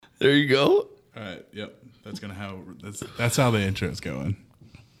There you go. All right. Yep. That's how the intro is going.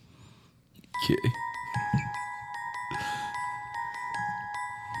 Okay.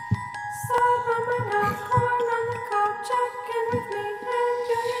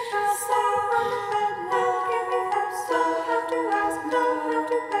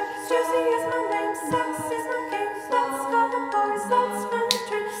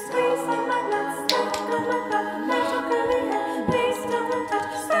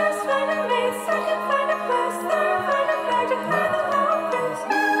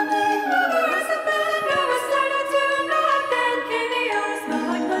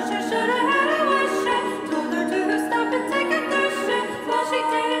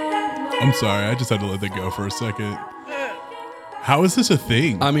 I'm sorry. I just had to let that go for a second. How is this a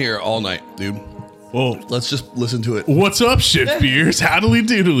thing? I'm here all night, dude. Well, Let's just listen to it. what's up, Shift Beers? Howdly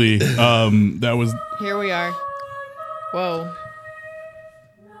doodly. That was Here we are. Whoa.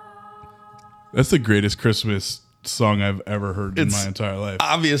 that's the greatest Christmas song I've ever heard in It's- my entire life.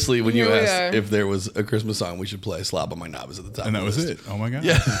 Obviously, when you Here we asked are. if there was a Christmas song we should play, Slap on My Knob is at the top. And that of was the it. list. Oh my god.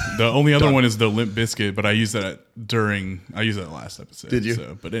 Yeah. The only other one is the Limp Bizkit, but I used that last episode. Did you?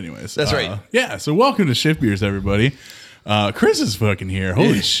 So, but anyways, That's right. Yeah. So welcome to Shift Beers, everybody. Chris is fucking here.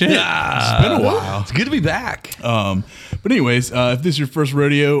 Holy shit! It's been a while. It's good to be back. But anyways, if this is your first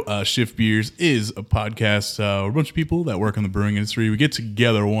rodeo, Shift Beers is a podcast. We're a bunch of people that work in the brewing industry. We get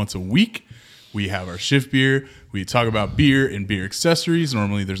together once a week. We have our shift beer. We talk about beer and beer accessories.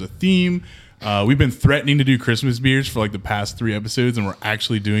 Normally there's a theme. We've been threatening to do Christmas beers for like the past 3 episodes, and we're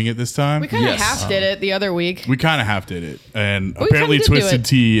actually doing it this time. We kind of Yes. half did it the other week. We kind of half did it. And We apparently kinda did do Twisted it.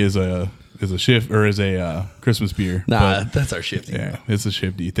 Tea is a shift or is a Christmas beer. Nah, But, that's our shifty. yeah, it's a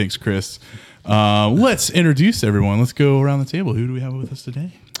shifty. Thanks, Chris. Let's introduce everyone. Let's go around the table. Who do we have with us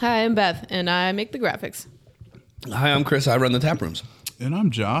today? Hi, I'm Beth, and I make the graphics. Hi, I'm Chris. I run the tap rooms. And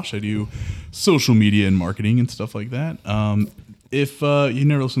I'm Josh. I do social media and marketing and stuff like that. If you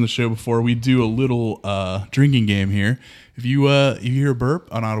never listened to the show before, we do a little drinking game here. If you hear a burp,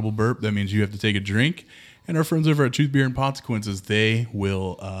 an audible burp, that means you have to take a drink. And our friends over at Truth Beer and Consequences, they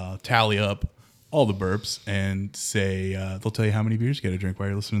will tally up all the burps and say they'll tell you how many beers you got to drink while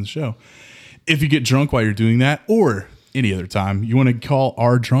you're listening to the show. If you get drunk while you're doing that, or any other time, you want to call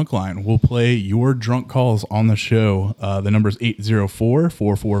our drunk line. We'll play your drunk calls on the show. The number is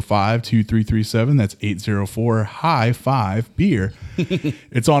 804-445-2337. That's 804-HIGH-5-BEER.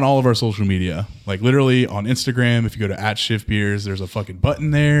 It's on all of our social media. Like literally on Instagram, if you go to @ShiftBeers, there's a fucking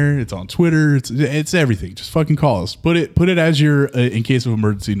button there. It's on Twitter. It's everything. Just fucking call us. Put it as your in case of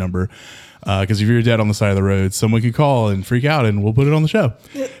emergency number. Because if you're dead on the side of the road, someone can call and freak out, and we'll put it on the show.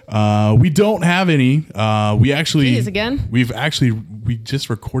 We don't have any. We just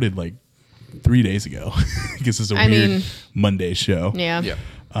recorded like 3 days ago because it's a weird Monday show. Yeah. Yeah.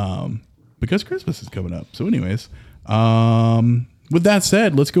 Because Christmas is coming up. So, anyways, with that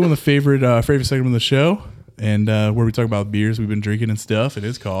said, let's go in the favorite segment of the show, and where we talk about beers we've been drinking and stuff. It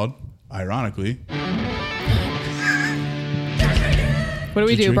is called, ironically. What do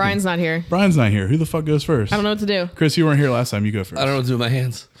we do? drinking. Brian's not here. Brian's not here. Who the fuck goes first? I don't know what to do. Chris, you weren't here last time. You go first. I don't know what to do with my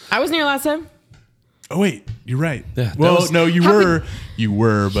hands. I wasn't here last time. Oh wait, you're right. Yeah, well, that was- no, you were,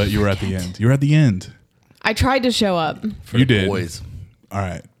 but you were at the end. You were at the end. I tried to show up. For You the did. Boys. All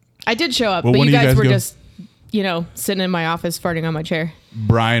right. I did show up, Well, but when you do you guys guys were go? just, sitting in my office farting on my chair.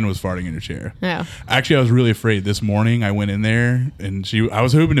 Brian was farting in your chair. Yeah. Actually, I was really afraid this morning. I went in there and I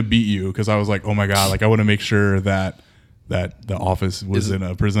was hoping to beat you because I was like, oh my God, like I want to make sure that the office was Is in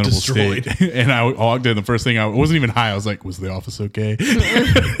a presentable destroyed. state. And I walked in, the first thing I wasn't even high. I was like, was the office okay?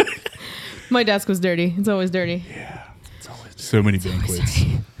 My desk was dirty. It's always dirty. So many banquets.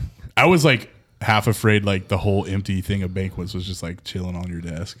 I was like half afraid like the whole empty thing of banquets was just like chilling on your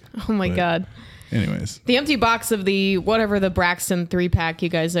desk. Oh my But God. Anyways. The empty box of the Braxton 3-pack you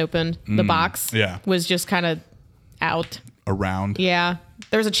guys opened, the box yeah. was just kind of out. Around. Yeah.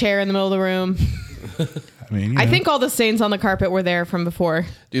 There was a chair in the middle of the room. I mean, I think all the stains on the carpet were there from before.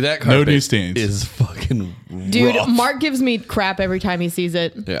 Dude, that carpet new stains. is fucking Dude, rough. Mark gives me crap every time he sees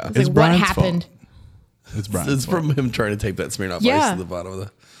it. Yeah. It's It's like, what Brian's happened? fault. It's Brian's It's fault. from him trying to tape that Smirnoff Yeah. Ice to the bottom of the...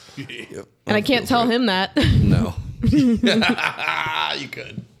 Yep. And I can't tell him that. No. You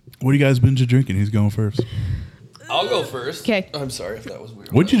could. What do you guys been to drinking? Who's going first? I'll go first. 'Kay. I'm sorry if that was weird.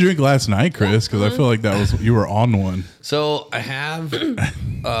 What'd you drink last night, Chris? Because I feel like that was you were on one. So I have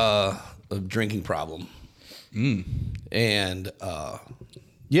a drinking problem. And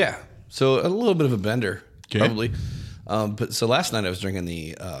yeah, so a little bit of a bender, 'Kay. probably. But so last night I was drinking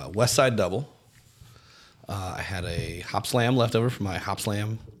the West Side Double. I had a Hop Slam left over from my Hop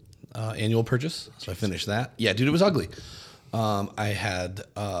Slam annual purchase, so I finished that. Yeah, dude, it was ugly. I had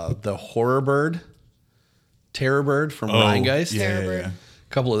the Horror Bird, Terror Bird from Rheingeist. Yeah. A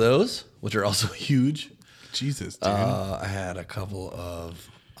couple of those, which are also huge. Jesus, dude. I had a couple of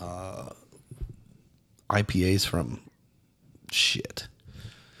IPAs from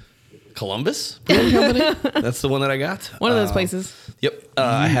Columbus Brewing Company. That's the one that I got. One of those places. Yep.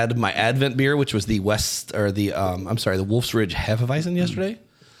 I had my Advent beer, which was the the Wolf's Ridge Hefeweizen yesterday,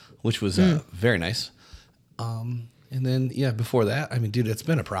 which was very nice. And then before that, I mean, dude, it's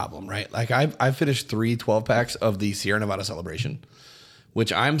been a problem, right? Like I've finished 3 12-packs of the Sierra Nevada Celebration,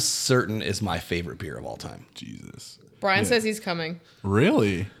 which I'm certain is my favorite beer of all time. Jesus. Brian says he's coming.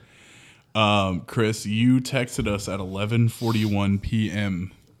 Really? Chris, you texted us at 11:41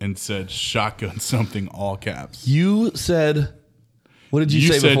 p.m. and said shotgun something, all caps. You said, what did you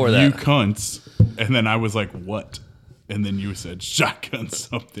say said, before that? You cunts. And then I was like, what? And then you said shotgun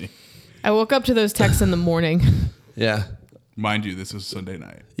something. I woke up to those texts in the morning. Yeah. Mind you, this was Sunday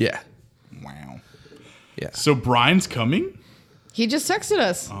night. Yeah. Wow. Yeah. So Brian's coming? He just texted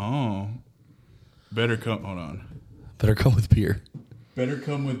us. Oh. Better come. Hold on. Better come with beer. Better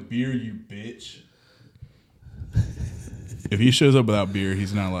come with beer, you bitch. If he shows up without beer,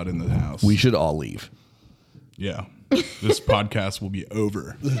 he's not allowed in the house. We should all leave. Yeah. This podcast will be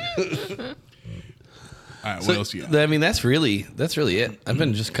over. All right, what else you got? I mean, that's really it. I've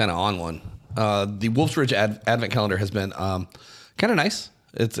been just kind of on one. The Wolf's Ridge Advent Calendar has been kind of nice.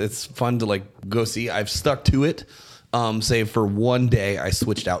 It's fun to like go see. I've stuck to it. Save for one day, I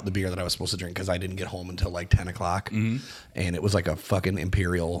switched out the beer that I was supposed to drink because I didn't get home until like 10 o'clock. And it was like a fucking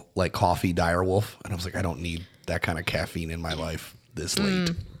Imperial like coffee Dire Wolf. And I was like, I don't need that kind of caffeine in my life this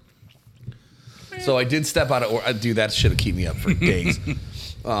late. So I did step out of, dude, that shit would keep me up for days.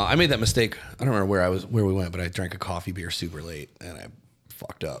 I made that mistake. I don't remember where we went, but I drank a coffee beer super late and I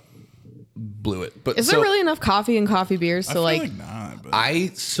fucked up. Blew it. But Is there really enough coffee in coffee beers to I feel like not,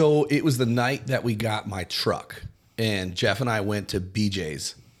 but so it was the night that we got my truck and Jeff and I went to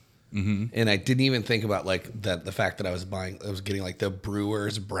BJ's and I didn't even think about like the fact that I was getting like the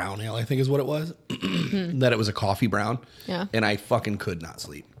Brewer's brown ale, I think is what it was, that it was a coffee brown. Yeah. And I fucking could not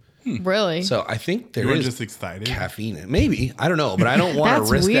sleep. really? So I think there you were is just excited. caffeine in it. Maybe. I don't know, but I don't want That's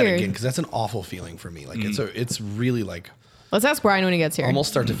to risk that weird. again because that's an awful feeling for me. Like it's really like Let's ask Brian when he gets here. almost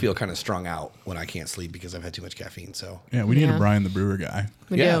start to feel kind of strung out when I can't sleep because I've had too much caffeine. So Yeah, we need Yeah. a Brian the Brewer guy.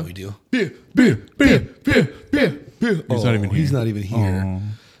 We yeah, do. we do. He's not even here. He's not even here. Oh.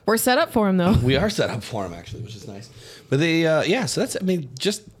 We're set up for him though. We are set up for him actually, which is nice. But they, so that's, I mean,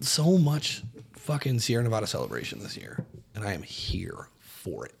 just so much fucking Sierra Nevada Celebration this year, and I am here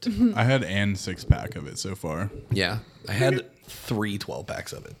for it. I had an 6-pack of it so far. Yeah, I had 3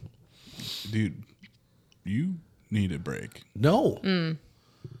 12-packs of it. Dude, you need a break. No,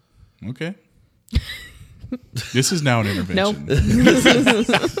 Okay. This is now an intervention.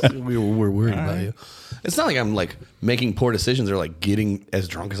 we're worried about you. It's not like I'm like making poor decisions or like getting as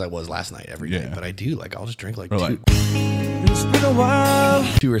drunk as I was last night every night, Yeah. but I do like I'll just drink like Or 2 like, It's been a while.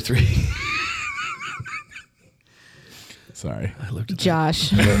 or 3. sorry. I looked at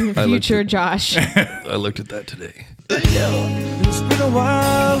Josh. looked Future at- Josh. that. I looked at that today. It's been a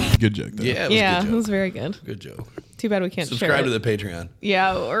while. Good joke, though. Yeah, it was Yeah, a it good was joke. very good. Good joke. Too bad we can't Subscribe share to it. the Patreon.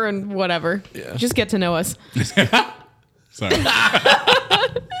 Yeah, or whatever. Yeah. Just get to know us. Sorry.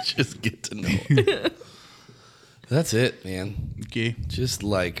 Just get to know it. That's it, man. Okay. Just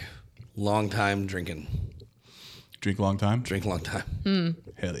like long time drinking. Drink a long time? Drink long time.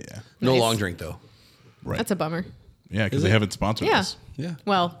 Hell yeah. No Nice. long drink though. Right. That's a bummer. Yeah, because Is they it? haven't sponsored Yeah. us. Yeah.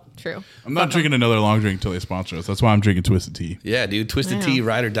 Well, true. I'm not drinking another long drink until they sponsor us. That's why I'm drinking Twisted Tea. Yeah, dude. Twisted Wow. Tea,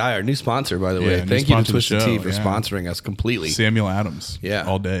 Ride or Die, our new sponsor, by the Yeah, way. new Thank you to sponsor of the Twisted Tea show, for yeah. sponsoring us completely. Samuel Adams. Yeah.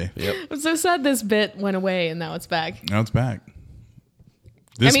 All day. Yep. I'm so sad this bit went away and now it's back. Now it's back.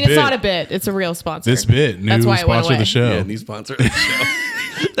 I mean, it's not a bit. It's a real sponsor. This bit, new That's why it went sponsor of the away. show. Yeah, new sponsor of the show.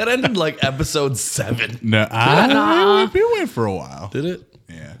 That ended like episode 7. No, it went for a while. Did it?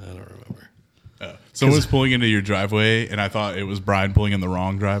 Yeah. I don't remember. Someone was pulling into your driveway, and I thought it was Brian pulling in the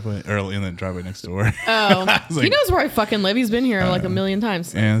wrong driveway, or in the driveway next door. Oh, was like- he knows where I fucking live. He's been here like a million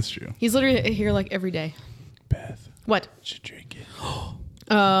times. Yeah, that's true. He's literally here like every day. Beth What? should drink it.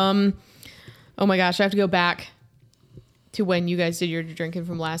 Oh my gosh, I have to go back to when you guys did your drinking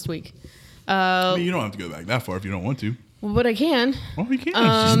from last week. I mean, you don't have to go back that far if you don't want to. But I can. Well, you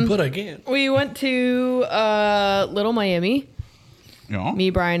can. But I can't. We went to Little Miami. You know? Me,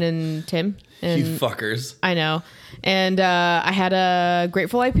 Brian, and Tim. And You fuckers. I know. And I had a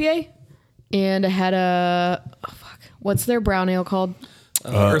Grateful IPA. And I had a... Oh, fuck. What's their brown ale called?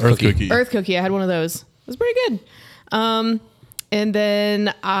 Earth Earth Cookie. Cookie. Earth Cookie. I had one of those. It was pretty good. And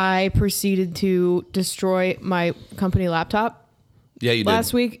then I proceeded to destroy my company laptop Yeah, you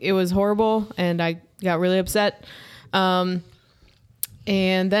last did. week. It was horrible, and I got really upset. And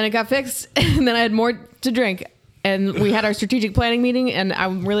then it got fixed, and then I had more to drink. And we had our strategic planning meeting, and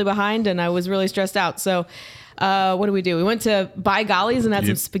I'm really behind, and I was really stressed out. So what did we do? We went to By Gollies and had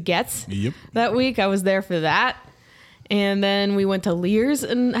some spaghettis that week. I was there for that. And then we went to Lear's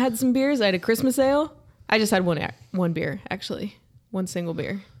and had some beers. I had a Christmas ale. I just had one beer, actually. One single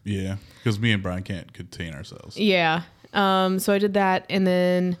beer. Yeah, because me and Brian can't contain ourselves. Yeah. So I did that. And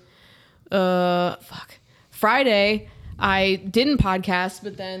then, Friday, I didn't podcast,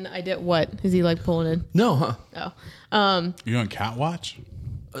 but then I did what? Is he like pulling in? No, huh? Oh. You on cat watch?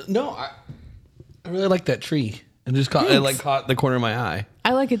 No, I really like that tree. And just caught the corner of my eye.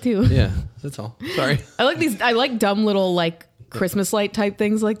 I like it too. Yeah, that's all. Sorry. I like dumb little like Christmas light type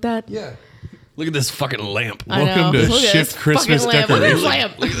things like that. Yeah. Look at this fucking lamp. I know. Welcome to Look at Shift this Christmas fucking lamp. Look at this decoration.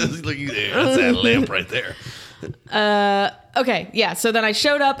 lamp. Look at this. Look at there. That's that lamp right there. Okay, yeah. So then I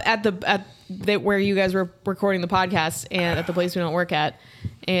showed up at where you guys were recording the podcast and at the place we don't work at,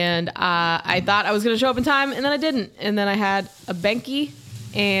 and I thought I was going to show up in time, and then I didn't. And then I had a Benki,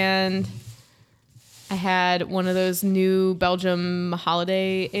 and I had one of those new Belgium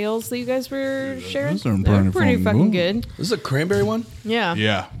holiday ales that you guys were sharing. Those are They're pretty fucking good. good. This is a cranberry one? Yeah.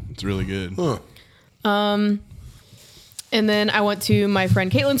 Yeah, it's really good. Huh. And then I went to my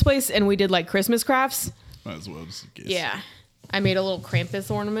friend Caitlin's place, and we did like Christmas crafts. Might as well just guess. Yeah. I made a little Krampus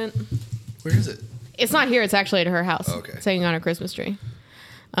ornament. Where is it? It's not here. It's actually at her house. Okay. It's hanging on her Christmas tree.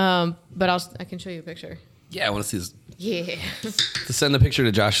 But I can show you a picture. Yeah, I want to see this. Yeah. To send the picture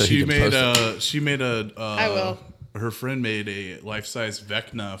to Josh so he She can made post it. she made a. I will. Her friend made a life-size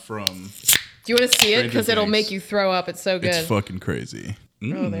Vecna from. Do you want to see it? Stranger Because it'll Things. make you throw up. It's so good. It's fucking crazy.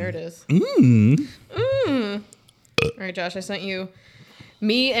 Oh, there it is. All right, Josh, I sent you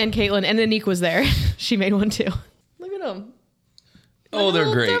me and Caitlin, and Anique was there. She made one too. Look at them. Oh,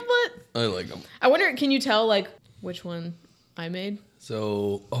 they're great. Template. I like them. I wonder, can you tell like which one I made?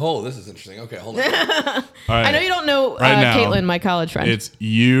 So, this is interesting. Okay, hold on. All right. I know you don't know Right now, Caitlin, my college friend. It's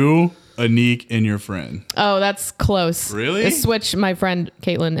you, Anique, and your friend. Oh, that's close. Really? It's switch my friend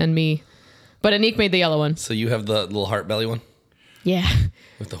Caitlin and me. But Anique made the yellow one. So you have the little heart belly one Yeah.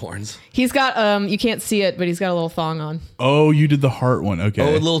 with the horns. He's got you can't see it, but he's got a little thong on. Oh, you did the heart one. Okay. Oh,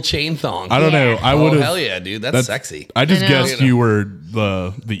 a little chain thong. I don't know. Yeah. I would have. hell yeah, dude. That's sexy. I just I know. guessed you were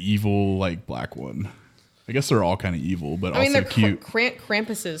the evil like black one. I guess they're all kind of evil, but I mean, also they're cute.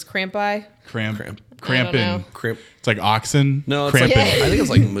 Krampuses, Crampi. Krampin. know. Cramp. It's like oxen. No, it's like, Krampin. I think it's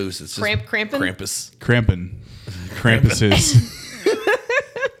like moose. It's just Krampin? Krampus. Krampin. Krampuses.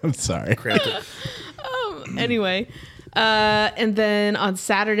 I'm sorry. Krampus. Anyway, and then on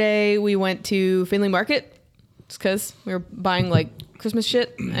Saturday we went to Findlay Market just because we were buying like Christmas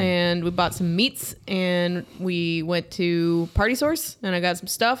shit, and we bought some meats, and we went to Party Source, and I got some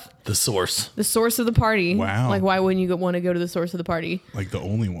stuff. The source. The source of the party. Wow. Like, why wouldn't you want to go to the source of the party? Like the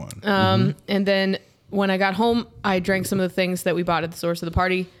only one. And then when I got home, I drank some of the things that we bought at the source of the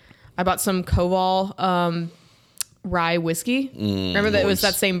party. I bought some Koval rye whiskey. Remember that it was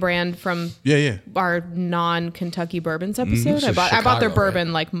that same brand from Yeah. our non-Kentucky bourbons episode. So I bought their Chicago,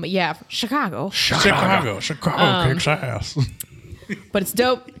 bourbon Chicago, Chicago kicks ass. but it's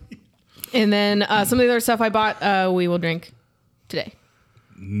dope. And then some of the other stuff I bought, we will drink today.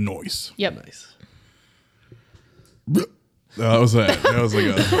 Nice. Yep. Nice. That was like a.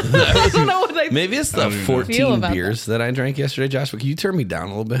 I don't know what I. Maybe it's the don't even know. Feel 14 about beers that I drank yesterday, Josh. But can you turn me down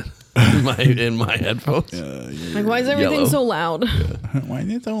a little bit in my headphones? Like, why is everything Yellow. so loud? Why is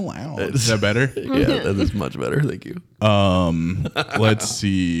it so loud? Is that better? Yeah, that is much better. Thank you. Let's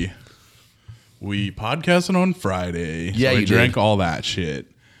see. We podcasted on Friday. Yeah, so I you drank did. all that shit.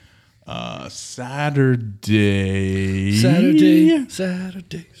 Saturday. Saturday.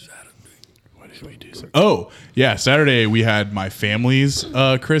 What did we do? Oh, yeah. Saturday we had my family's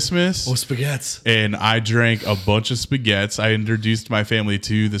Christmas. Oh, spaghettis. And I drank a bunch of spaghettis. I introduced my family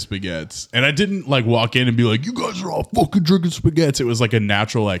to the spaghettis. And I didn't like walk in and be like, you guys are all fucking drinking spaghettis. It was like a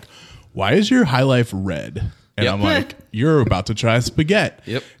natural, like, why is your High Life red? And Yep. I'm like, you're about to try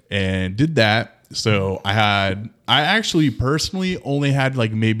spaghetti. Yep. And did that. So I actually personally only had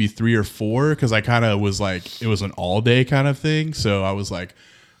like maybe 3 or 4 because I kind of was like, it was an all day kind of thing. So I was like,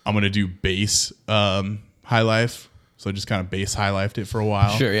 I'm going to do base High Life. So I just kind of base High Lifed it for a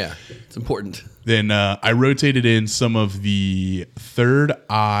while. Sure, yeah. It's important. Then I rotated in some of the Third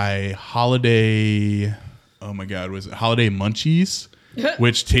Eye holiday. Oh my God, was it holiday munchies?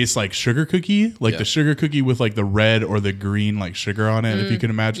 Which tastes like sugar cookie, like Yeah. the sugar cookie with like the red or the green like sugar on it. If you can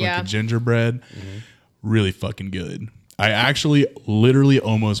imagine yeah. like the gingerbread, really fucking good. I actually literally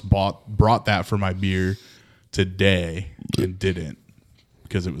almost brought that for my beer today and didn't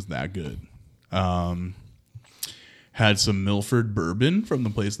because it was that good. Had some Milford bourbon from the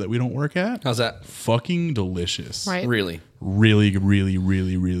place that we don't work at. How's that? Fucking delicious. Right. Really? Really, really,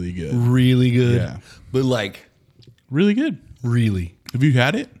 really, really good. Really good. Yeah. But like, Really good. really? Have you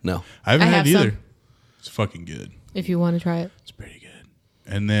had it? No. I haven't I had have it either. some. It's fucking good. If you want to try it. It's pretty good.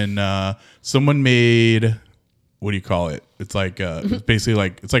 And then someone made, what do you call it? It's like it's basically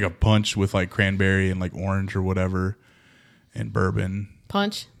like it's like a punch with like cranberry and like orange or whatever, and bourbon.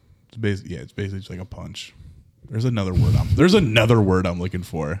 Punch. It's basically just like a punch. There's another word I'm looking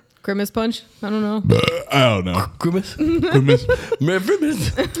for. Grimace punch. I don't know. I don't know. Grimace? Grimace.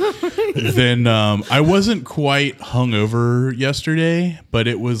 Grimace? Then I wasn't quite hungover yesterday, but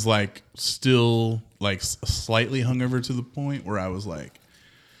it was like still like slightly hungover to the point where I was like,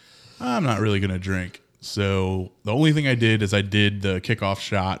 I'm not really gonna drink. So the only thing I did is I did the kickoff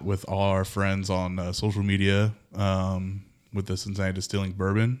shot with all our friends on social media with the Cincinnati Distilling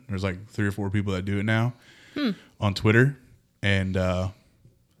Bourbon. There's like 3 or 4 people that do it now on Twitter, and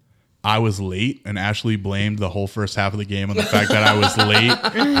I was late, and Ashley blamed the whole first half of the game on the fact that I was late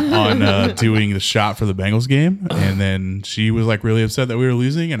on doing the shot for the Bengals game. And then she was like really upset that we were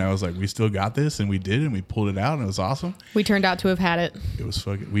losing, and I was like, we still got this, and we did, and we pulled it out, and it was awesome. We turned out to have had it. It was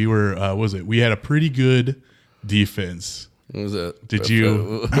fucking. We were. We had a pretty good defense. What was it? Did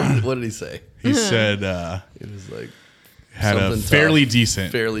you- What did he say? He said It was like had a something fairly tough.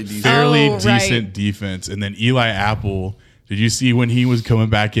 decent, Fairly decent. fairly Oh, right. decent defense, and then Eli Apple. Did you see when he was coming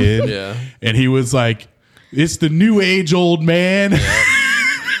back in? Yeah. And he was like, "It's the new age, old man."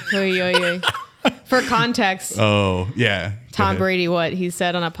 Oy, oy, oy. For context, Oh yeah, Tom Go ahead. Brady, what he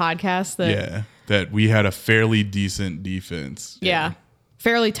said on a podcast that Yeah, that we had a fairly decent defense. yeah,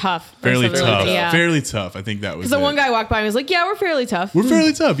 fairly tough. or Fairly something tough. like that. Yeah. Fairly tough. I think that was Because the it. one guy walked by and was like, "Yeah, we're fairly tough." We're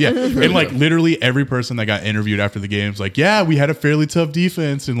fairly tough, yeah. And like literally every person that got interviewed after the game's like, yeah, we had a fairly tough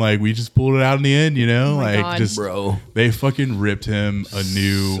defense, and like we just pulled it out in the end, you know, Oh my like God. just Bro. They fucking ripped him a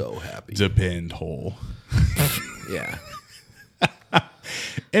new So happy. depend hole. Yeah.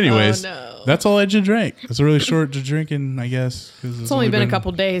 Anyways, Oh, no. that's all I just drank. It's a really short drinking, I guess. It's only been a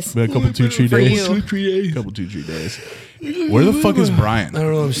couple days. Been a couple 2-3 For days. you. Couple 2-3 days. Where the fuck is Brian? I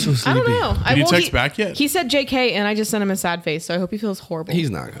don't know. I'm so I sleepy. don't know. Did you text back yet? He said JK, and I just sent him a sad face, so I hope he feels horrible. He's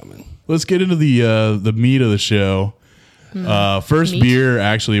not coming. Let's get into the meat of the show. First Meat? beer,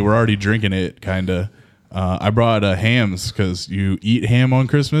 actually, we're already drinking it, kind of. I brought hams because you eat ham on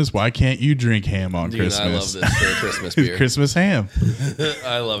Christmas. Why can't you drink ham on Dude, Christmas? I love this for a Christmas beer. Christmas ham.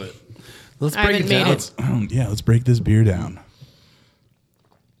 I love it. Let's I break haven't it made down. it. Yeah, let's break this beer down.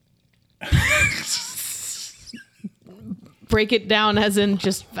 Break it down, as in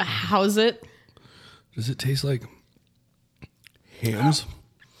just how's it? Does it taste like hams?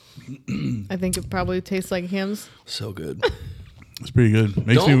 I think it probably tastes like hams. So good. It's pretty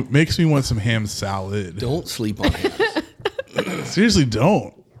good. Makes me want some ham salad. Don't sleep on hams. Seriously,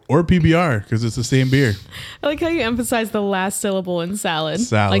 don't. Or PBR because it's the same beer. I like how you emphasize the last syllable in salad.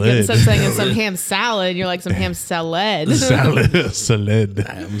 Salad. Like instead of saying some ham salad, you're like some ham salad. Salad. Salad.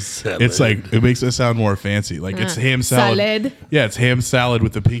 Ham salad. It's like it makes it sound more fancy. Like it's ham salad. Salad. Yeah, it's ham salad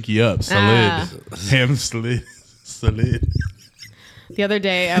with the pinky up. Salad. Ah. Ham salad. Salad. The other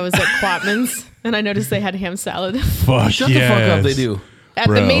day I was at Quatman's and I noticed they had ham salad Fuck Shut the fuck up. They do. at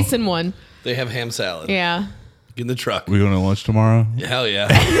the Bro. Mason one. They have ham salad. Yeah. Get in the truck. We going to lunch tomorrow? Hell yeah.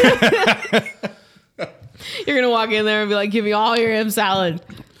 You're going to walk in there and be like, give me all your ham salad.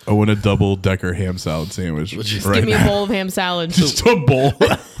 I want a double decker ham salad sandwich. Just right Give me a now. bowl of ham salad. Just a bowl.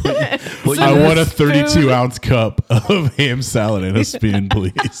 What I you- want a 32-ounce cup of ham salad and a spoon,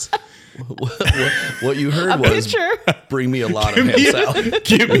 please. what you heard A was pitcher. bring me a lot of ham salad.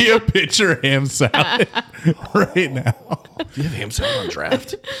 Give me a pitcher of ham salad right now. Do you have ham salad on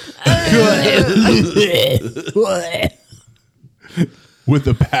draft? With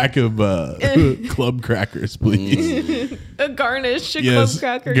a pack of club crackers, please. A garnish. A Yes.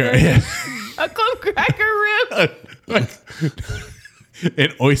 club cracker. Gar- garnish. A club cracker rib.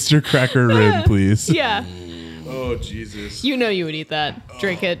 An oyster cracker rib, please. Yeah. Oh, Jesus. You know you would eat that.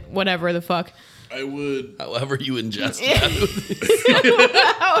 Drink it. Whatever the fuck. I would. However you ingest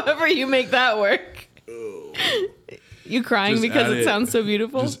that. However you make that work. You crying Just because add it it. soun's so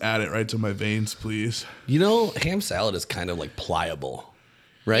beautiful? Just add it right to my veins, please. You know, ham salad is kind of like pliable,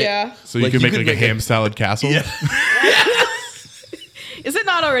 right? Yeah. So you can make like a ham salad castle? Yeah. Is it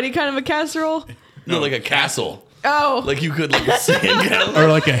not already kind of a casserole? No, like a castle. Oh, Like you could like a sand cantaloupe, Or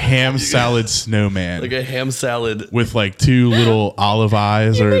like a ham salad snowman like a ham salad. with like 2 little olive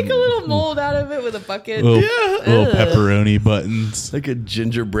eyes you or make a little mold out of it with a bucket. little pepperoni buttons. Like a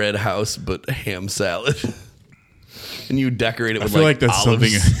gingerbread house, but ham salad. And you decorate it I with feel like like that's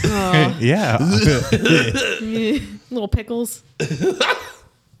olives. something. Yeah. Little pickles.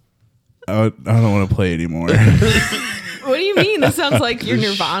 I don't want to play anymore. What do you mean? This sounds like your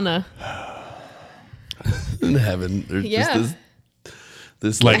Nirvana. In heaven. There's Yeah. just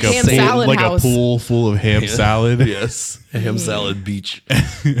this Like A a ham pool, salad like house. a pool full of ham salad. Yes. A ham salad beach.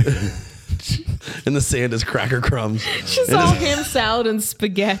 And the sand is cracker crumbs. Just all ham salad and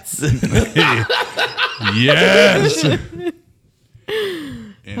spaghettis. Yes. And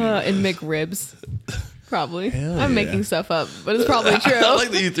McRibs. Probably. Hell I'm yeah. making stuff up, but it's probably true. I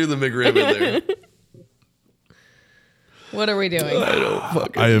like that you threw the McRib in there. What are we doing? I don't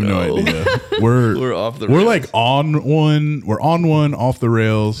fucking I have know. no idea. We're We're off the We're rails. like on one. We're on one off the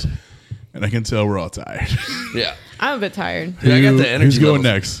rails, and I can tell we're all tired. Yeah. I'm a bit tired. Yeah, I got the energy Who's going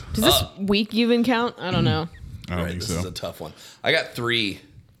levels. next? Does this week even count? I don't know. I don't Right, think this is so. a tough one. I got 3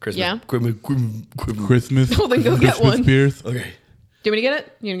 Christmas. Yeah? Christmas. Well, then go get Christmas one. beers. Okay. Do you want me to get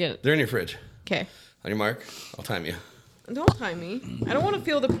it? You're gonna get it. They're in your fridge. Okay. On your mark. I'll time you. Don't time me. I don't want to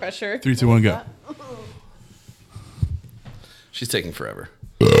feel the pressure. 3, 2, 1, go. She's taking forever.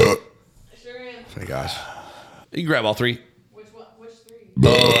 I sure am. Oh my gosh. You can grab all 3. Which one? Which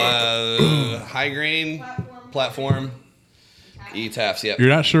 3? High grain, platform, E-taps. Yep. You're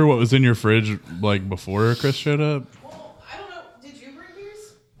not sure what was in your fridge like before Chris showed up? Well, I don't know. Did you bring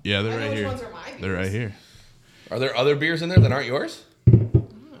beers? Yeah, they're I know right which here. ones are my They're right here. Are there other beers in there that aren't yours? I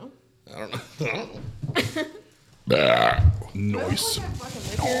don't know. Nice.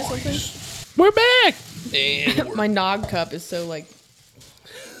 We're back. And we're My nog cup is so like.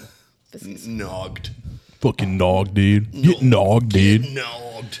 nogged. Fucking nog, dude. Get nog, dude.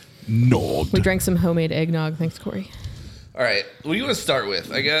 Nogged. Nog. We drank some homemade eggnog. Thanks, Corey. All right. What do you want to start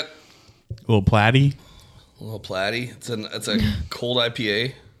with? I got Little platy, a little platy. It's a cold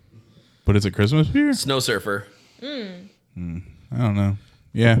IPA. but it's a Christmas beer? Snow Surfer. I don't know.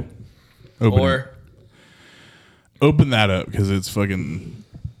 Yeah. Or Open that up because it's fucking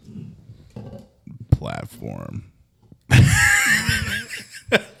platform.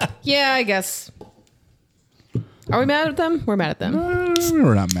 Yeah, I guess. Are we mad at them? We're mad at them.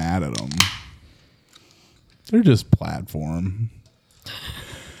 We're not mad at them. They're just platform.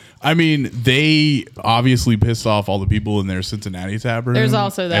 I mean, they obviously pissed off all the people in their Cincinnati tap room. There's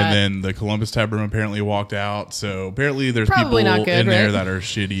also that. And then the Columbus tap room apparently walked out. So apparently there's Probably people not good, in there right? that are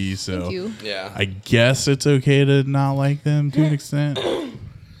shitty. So Thank you. yeah. I guess it's okay to not like them to an extent.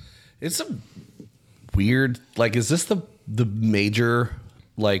 It's a weird, like, is this the major,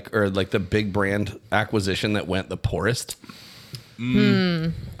 like, or like the big brand acquisition that went the poorest? I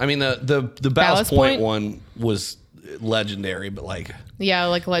mean, the Ballast Point one was legendary, but like, Yeah,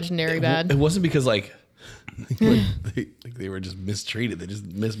 like legendary bad. it wasn't because like they were just mistreated. They just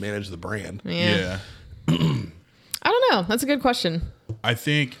mismanaged the brand. Yeah. I don't know. That's a good question. I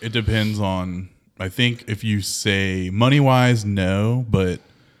think it depends on. I think if you say money wise, no, but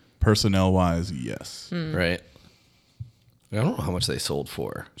personnel wise, yes. Right. I don't know how much they sold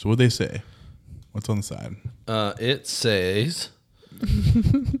for. So what they say? What's on the side? It says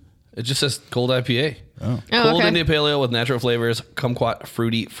it just says cold IPA. Oh, Cold okay. India Pale Ale with natural flavors, kumquat,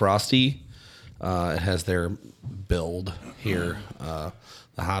 fruity, frosty. It has their build here. The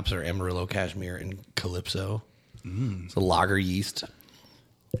hops are Amarillo, Cashmere, and Calypso. It's a lager yeast,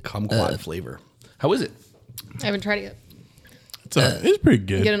 kumquat flavor. How is it? I haven't tried it yet. It's pretty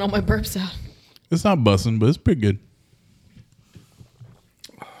good. I'm getting all my burps out. It's not busting, but it's pretty good.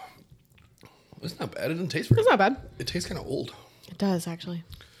 It's not bad. It doesn't taste very It's not bad. It tastes kind of old. It does actually.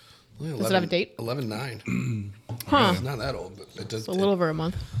 Does it have a date? 11/9. Huh. It's not that old, but it does. A little over a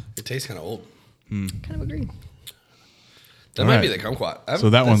month. It tastes kind of old. Kind of agree. That might Right. be the kumquat. So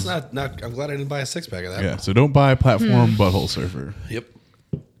that one's- not. I'm glad I didn't buy a 6-pack of that. Yeah. So don't buy platform butthole surfer. Yep.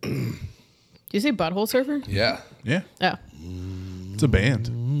 Do you say butthole surfer? Yeah. Yeah. Oh. It's a band.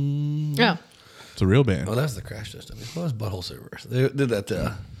 Oh. It's a real band. Oh, that was the crash system. What was Butthole Servers? They did that.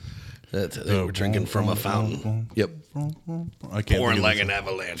 They were drinking from a fountain. Yep. I can't Pouring think like of an the-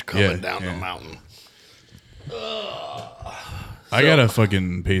 avalanche coming Yeah, down yeah. the mountain. I got a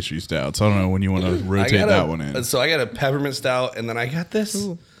fucking pastry stout, so I don't know when you want to rotate that one in. So I got a peppermint stout, and then I got this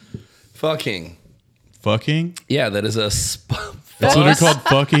fucking. Fucking? Yeah, that is a. That's what they're called,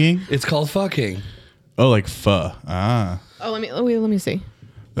 fucking? It's called fucking. Oh, like pho. Ah. Oh, let me see.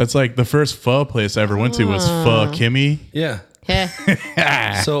 That's like the first pho place I ever went to was Pho Kimmy. Yeah.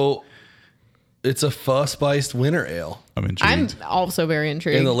 Heh. So It's a pho spiced winter ale. I'm I'm intrigued. also very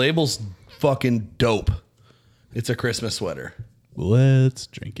intrigued. And the label's fucking dope. It's a Christmas sweater. Let's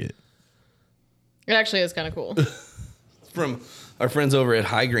drink it. It actually is kind of cool. From our friends over at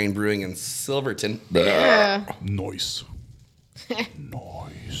High Grain Brewing in Silverton. Yeah. Nice. Nice.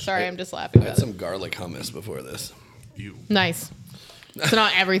 Sorry, I'm just laughing I had about it. some garlic hummus before this. You. Nice. So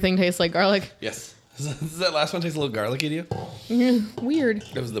not everything tastes like garlic. Yes. Does that last one taste a little garlicky to you? Weird.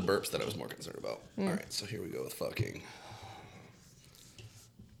 It was the burps that I was more concerned about. All right, so here we go with fucking.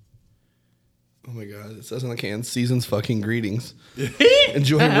 Oh my god, it says on the can, season's fucking greetings.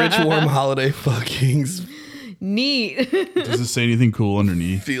 Enjoy rich, warm holiday fuckings. Neat. Does it say anything cool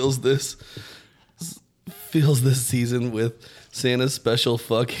underneath? Feels this season with Santa's special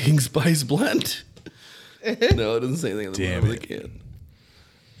fucking spice blend. No, it doesn't say anything on the Damn bottom of the it. can.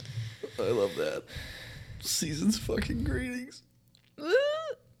 I love that. Season's fucking greetings.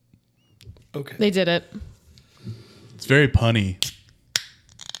 Okay. They did it. It's very punny.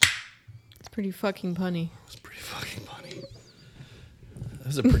 It's pretty fucking punny. It's pretty fucking funny. That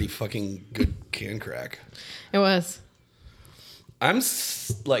was a pretty fucking good can crack. It was. I'm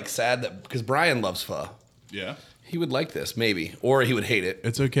like sad that because Brian loves pho. Yeah. He would like this, maybe. Or he would hate it.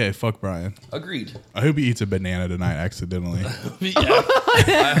 It's okay. Fuck Brian. Agreed. I hope he eats a banana tonight accidentally.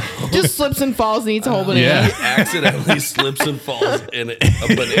 Yeah. Just slips and falls and eats a whole banana. Yeah. He accidentally slips and falls in a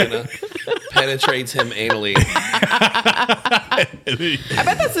banana, penetrates him anally. I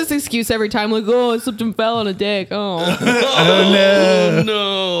bet that's his excuse every time. Like, oh, I slipped and fell on a dick. Oh. Oh,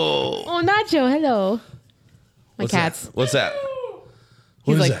 no. Oh, Nacho, hello. My What's cats. That? What's that? He's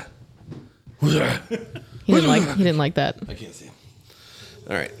What is like- that? What's that? He didn't like that. I can't see him.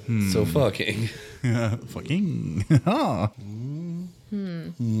 All right. So fucking. Fucking. Huh.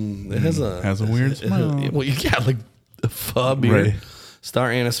 It has a weird smell. Well, you got like a pho beer. Right.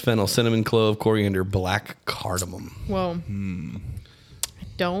 Star anise, fennel, cinnamon, clove, coriander, black cardamom. Well, I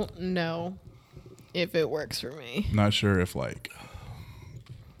don't know if it works for me. Not sure if like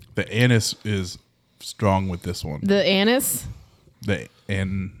the anise is strong with this one. The anise? The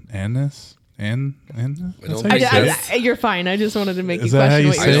anise? Anise? That's don't how you think say so. it? You're fine. I just wanted to make Is you that how question you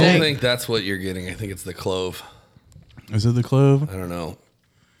what say I you're it? don't saying. think that's what you're getting. I think it's the clove. Is it the clove? I don't know.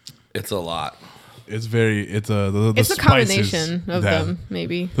 It's a lot. It's very. It's the It's a spices combination of that- them,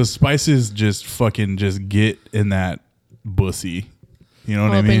 maybe. The spices just fucking just get in that bussy. You know what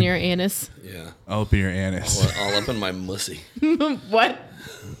All I up mean? in your anus. Yeah. All up in your anise. All up in my mussy. What?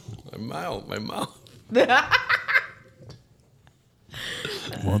 My mouth.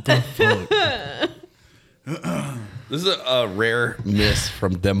 What the fuck? This is a rare miss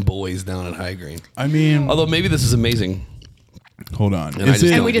from them boys down at High Grain. I mean, Although maybe this is amazing. hold on. And I Is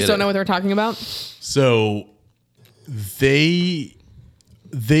just it, And we just get don't it. know what they're talking about. so they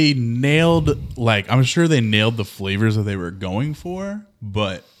nailed, like, I'm sure they nailed the flavors that they were going for,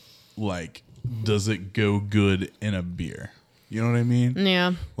 but like, does it go good in a beer? You know what I mean?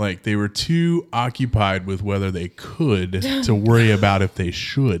 Yeah. Like, they were too occupied with whether they could to worry about if they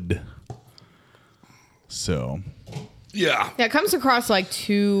should. So, Yeah. Yeah, it comes across like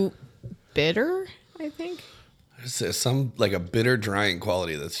too bitter, I think. There's some like a bitter drying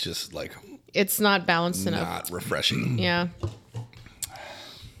quality that's just like It's not balanced enough. not refreshing. Yeah.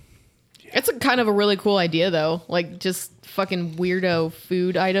 It's a kind of a really cool idea, though. Like, just fucking weirdo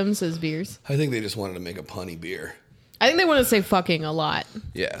food items as beers. I think they just wanted to make a punny beer. I think they want to say fucking a lot.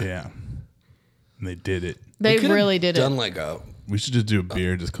 Yeah. yeah. And they did it. They could've really did done it. like a We should just do a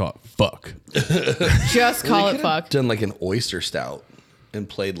beer, just call it fuck. Just call they it could've fuck. Done like an oyster stout and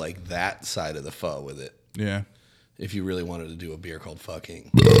played like that side of the pho with it. Yeah. If you really wanted to do a beer called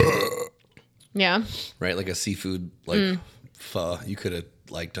fucking, Yeah. right? Like a seafood like pho, you could have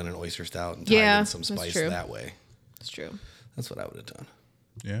like done an oyster stout and tied Yeah, in some that's spice true. that way. It's true. That's what I would have done.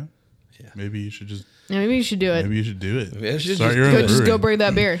 Yeah. Yeah. Maybe you should just Yeah, maybe you should do it. maybe you should do it. Maybe I should Start just your do own it. Go, just brewery. go brew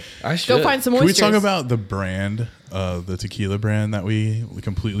that beer. I should. Go find some Can we oysters. talk about the brand, the tequila brand that we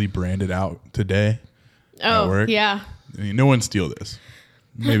completely branded out today? at Oh, work? yeah. I mean, no one steal this.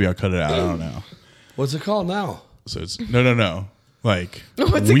 Maybe I'll cut it out. I don't know. What's it called now? So it's no. Like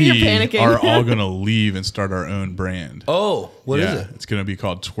What's it- we you're panicking. are all gonna leave and start our own brand. Oh, what is yeah, it? it's gonna be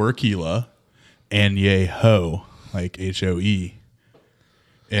called Twerkila and Ho, like HOE.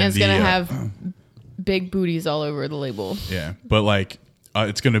 And it's going to have big booties all over the label. yeah, but like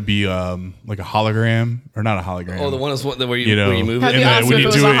it's gonna be like a hologram or not a hologram. Oh, the one is where you, you know, where you move That'd it. be and then awesome when if you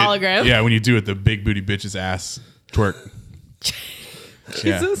it was do a it, hologram. yeah, when you do it, the big booty bitch's ass twerk.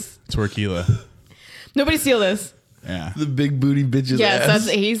 Jesus. Yeah, Twerkila. Nobody steal this. Yeah, The big booty bitches. Yes, ass.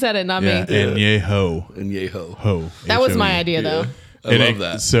 that's he said it, not yeah, me. and Ho, and yay ho. Ho. That was my HOE. idea, though. I love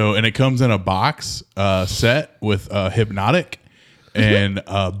that. So, and it comes in a box set with Hypnotic and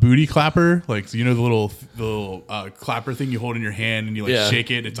Booty Clapper. Like, you know, the little clapper thing you hold in your hand and you like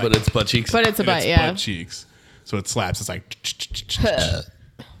shake it. It's but like, it's butt cheeks. But it's a and butt, it's yeah. butt cheeks. So it slaps. It's like,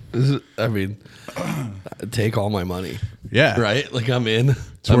 I mean, take all my money. yeah. Right? Like I'm in.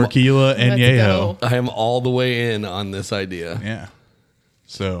 Torquila and Let's Yayo. go. I am all the way in on this idea. Yeah.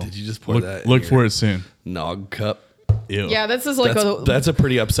 So Did you just pour look, that in Look your- for it soon. Nog cup. Ew. Yeah, this is like That's a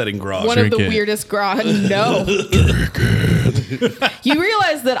pretty upsetting grog. one of the Drink it. weirdest grog. No. You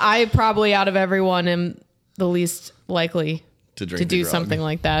realize that I probably out of everyone am the least likely To drink to the do grog. something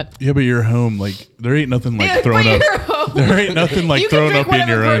like that. Yeah, but you're home. Like there ain't nothing like Yeah, thrown but up. you're home. There ain't nothing like You can thrown drink up in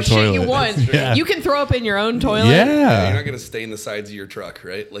whatever your own gross shit toilet. you want. Yeah. You can throw up in your own toilet. Yeah. You're not gonna stain the sides of your truck,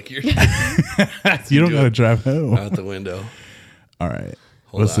 right? Like you're You don't do gotta it. drive home. out the window. All right.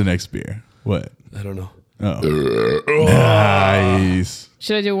 Hold What's on. the next beer? What? I don't know. Oh. Nice.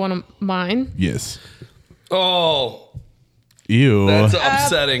 Should I do one of mine? Yes. Oh, Ew. that's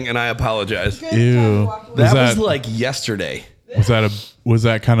upsetting, and I apologize. Ew. That was was like yesterday. was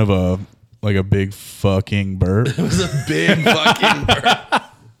that kind of a big fucking burp? It was a big fucking burp.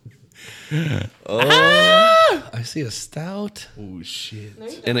 Oh, I see a stout Oh shit.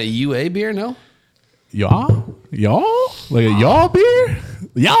 and a UA beer. No, Y'all? Like a y'all beer?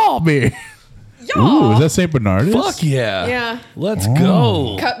 Y'all beer. Ooh, is that St. Bernardus? fuck yeah, Yeah. Let's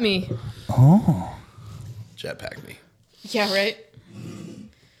go. Cut me. Jetpack me. Yeah, right.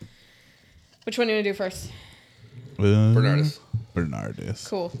 Which one do you want to do first? Bernardus. Bernardus.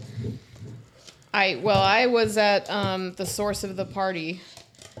 Cool. I was at the source of the party.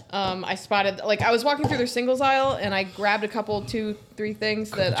 I spotted I was walking through their singles aisle and I grabbed a couple 2-3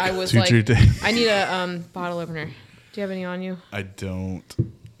 things that I was like, 2-3 things. I need a bottle opener. Do you have any on you? I don't.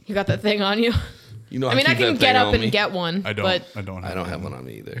 You got that thing on you? You know, I mean, I keep can that get thing up on and me. get one. I don't. But I don't. I don't have one on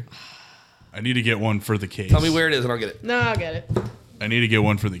me either. I need to get one for the case. Tell me where it is, and I'll get it. no, I'll get it. I need to get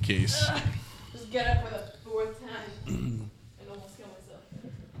one for the case. Just get up for the fourth time and almost kill myself.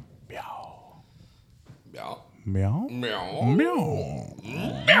 Meow. Meow. Meow. Meow.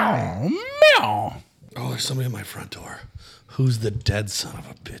 Meow. Meow. Oh, there's somebody at my front door. Who's the dead son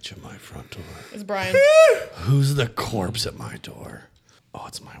of a bitch at my front door? It's Brian. Who's the corpse at my door? Oh,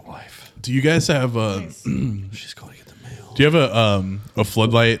 it's my wife. Do you guys have She's going to get the mail. Do you have a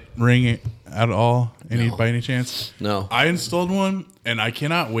floodlight ring at all? By any chance? No. I installed one, and I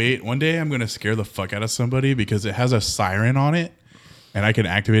cannot wait. One day, I'm gonna scare the fuck out of somebody because it has a siren on it, and I can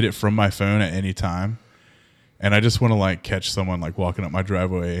activate it from my phone at any time. And I just want to like catch someone like walking up my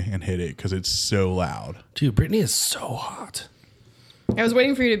driveway and hit it because it's so loud. Dude, Brittany is so hot. I was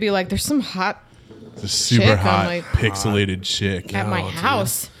waiting for you to be like, there's some hot It's a super Chick on hot, my- pixelated chick. at my dude.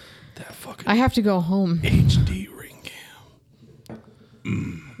 house. That fucking I have to go home. HD ring cam.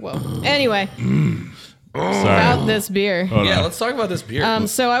 Whoa. Anyway, Sorry. about this beer. Hold Yeah, on. let's talk about this beer.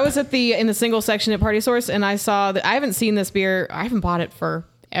 So I was in the single section at Party Source, and I saw that I haven't seen this beer. I haven't bought it for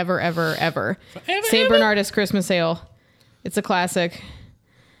ever. St. Bernardus Christmas Ale. It's a classic.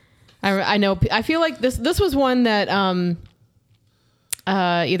 I know. I feel like this was one that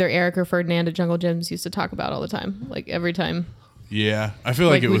either Eric or Ferdinand at Jungle Gyms used to talk about all the time. Like every time, Yeah, I feel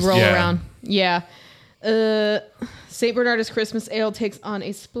like it we'd was. roll Yeah. around. Yeah. St. Bernardus Christmas Ale takes on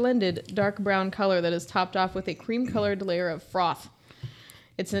a splendid dark brown color that is topped off with a cream-colored layer of froth.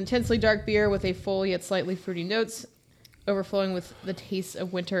 It's an intensely dark beer with a full yet slightly fruity notes, overflowing with the taste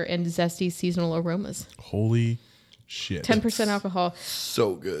of winter and zesty seasonal aromas. Holy shit! 10% alcohol.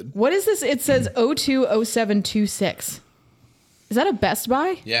 So good. What is this? It says 020726. Is that a Best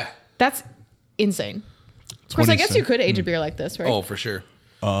Buy? Yeah. That's insane. Of course, I guess 27. you could age a beer like this, right? Oh, for sure.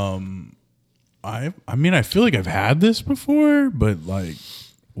 I mean, I feel like I've had this before, but like,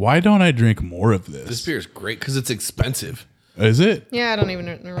 why don't I drink more of this? This beer is great because it's expensive. Is it? Yeah, I don't even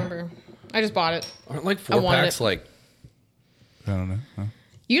remember. I just bought it. Aren't like I 4 wanted packs it. like I don't know. Huh?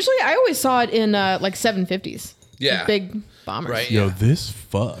 Usually, I always saw it in like 750s. Yeah. Big bombers. right? Yo, Yeah. this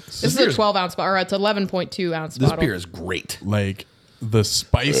fucks. This is beer a is- 12 ounce bottle, or it's 11.2 ounce This bottle. beer is great. Like the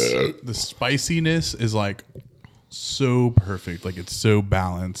spiciness is like so perfect. Like it's so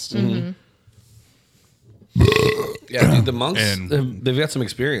balanced. Mm-hmm. Yeah, dude, the monks, And- they've got some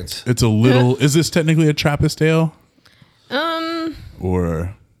experience. It's a little. Is this technically a Trappist ale?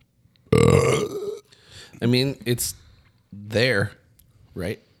 Or I mean, it's there,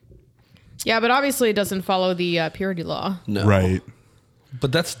 right? Yeah, but obviously it doesn't follow the purity law. No. right?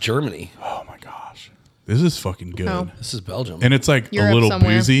 But that's Germany. Oh my gosh, this is fucking good. Oh. This is Belgium. And it's like Europe a little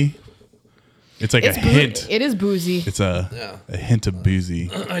somewhere. boozy. It's like It's a hint. It is boozy. It's a hint of boozy.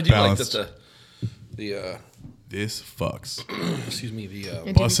 I do balanced. like that the This fucks. Excuse me. The It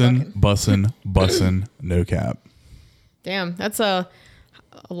do be fucking. Bussin', no cap. Damn, that's a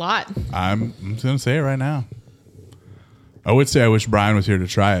lot. I'm just gonna say it right now. I would say I wish Brian was here to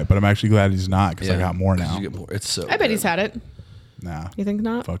try it, but I'm actually glad he's not because I got more now. You get more. It's so. I bet he's had it. Nah, You think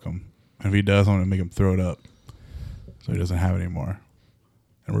not? fuck him. And if he does, I'm gonna make him throw it up so he doesn't have it anymore,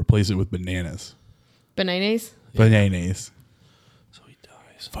 and replace it with bananas. Bananas? Bananas. So he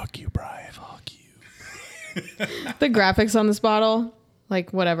dies. Fuck you, Brian. Fuck you. The graphics on this bottle,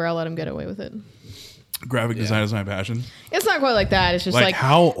 like whatever, I'll let him get away with it. Graphic design is my passion. It's not quite like that. It's just like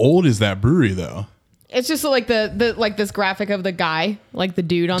how old is that brewery though? it's just like the like this graphic of the guy, like the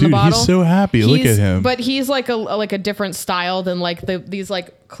dude on Dude, the bottle. he's so happy. Look at him. But he's like a different style than like these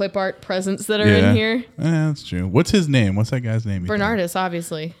like clip art presents that are in here. That's true. What's his name? What's that guy's name? Bernardus,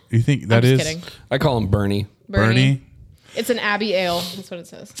 obviously. You think that I'm is just kidding. I call him Bernie. Bernie? It's an Abbey Ale. That's what it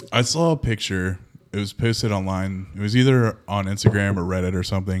says. I saw a picture. It was posted online. It was either on Instagram or Reddit or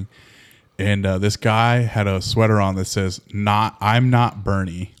something. And this guy had a sweater on that says "I'm not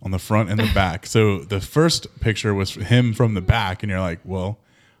Bernie" on the front and the back. So the first picture was him from the back, and you're like, "Well,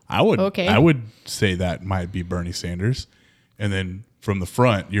 I would say that might be Bernie Sanders." And then from the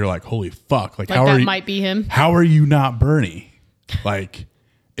front, you're like, "Holy fuck! Like how that are you, might be him. How are you not Bernie?" Like,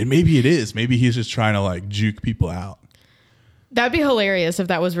 and maybe it is. Maybe he's just trying to like juke people out. That'd be hilarious if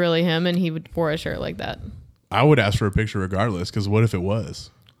that was really him and he wore a shirt like that. I would ask for a picture regardless, because what if it was?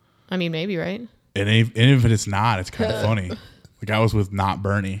 I mean, maybe, right? And if it's not, it's kind of funny. Like I was with not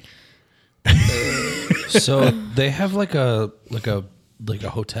Bernie. So they have like a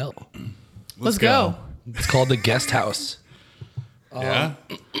hotel. Let's go. It's called the Guest House. Yeah.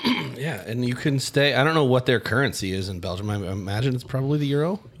 Yeah, and you can stay. I don't know what their currency is in Belgium. I imagine it's probably the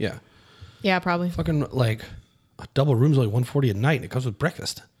euro. Yeah, Yeah, probably. fucking like a double room's only $140 a night. And it comes with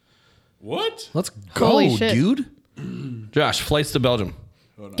breakfast. What? Let's go, Holy shit. dude. Josh, flights to Belgium.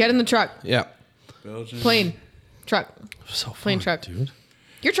 Get in the truck. Yeah, Belgium. Plane. Truck. so fun, Plane truck. dude.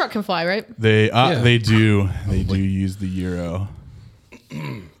 Your truck can fly, right? They Yeah. they do use the euro.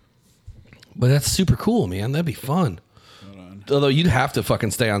 But that's super cool, man. That'd be fun. Although you'd have to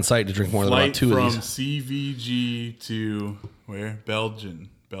fucking stay on site to drink more than about two of these. CVG to where? Belgian.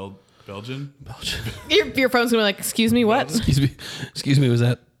 Belgian? Your phone's gonna be like, excuse me, what? Excuse me. Was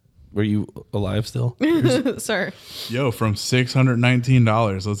that? Were you alive still? Sir. Yo, from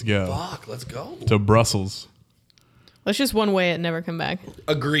 $619. Let's go. Fuck, let's go. To Brussels. Let's just one way and never come back.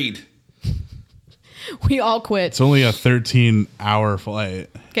 Agreed. We all quit. It's only a 13-hour flight.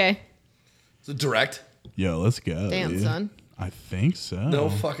 Okay. Is it direct? Yo, let's go. Damn, dude. son. I think so. No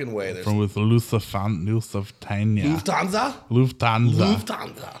fucking way. There's From with Lufthansa. Lufthansa.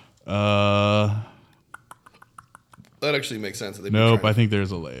 Lufthansa. Lufthansa. That actually makes sense. They've been Nope, trying I think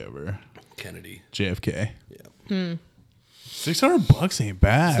there's a layover. Kennedy. JFK. Yeah. $600 ain't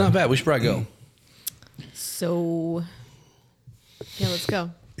bad. It's not bad. We should probably go. So, yeah, let's go.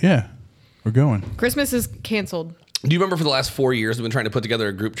 Yeah, we're going. Christmas is canceled. Do you remember for the last 4 years we've been trying to put together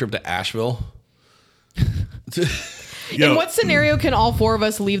a group trip to Asheville? In what scenario can all four of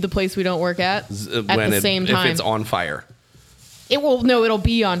us leave the place we don't work at the same time? If it's on fire. It'll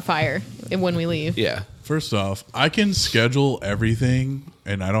be on fire when we leave. Yeah. First off, I can schedule everything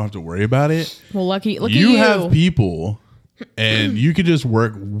and I don't have to worry about it. Well, look at you. You have people and you could just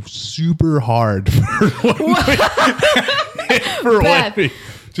work super hard for 1 week. For 1 week.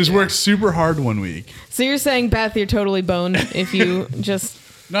 Just work super hard 1 week. So you're saying, Beth, you're totally boned if you just...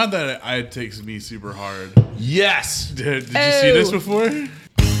 Not that it takes me super hard. Yes. Did you see this before?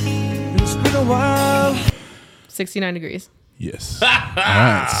 It's been a while. 69 degrees. Yes. All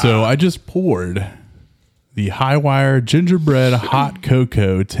right. So I just poured the Highwire Gingerbread Hot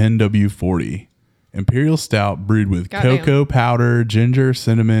Cocoa 10W40 Imperial Stout brewed with Goddamn. cocoa powder, ginger,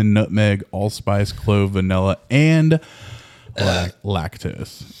 cinnamon, nutmeg, allspice, clove, vanilla, and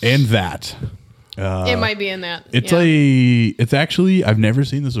lactose. And that. It might be in that. It's yeah. it's actually, I've never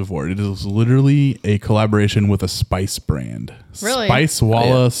seen this before. It is literally a collaboration with a spice brand. Really? Spice Walla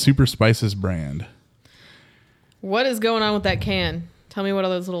Oh, yeah. Super Spices brand. What is going on with that can? Tell me what all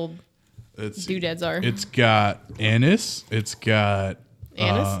those little It's, doodads are. It's got anise. It's got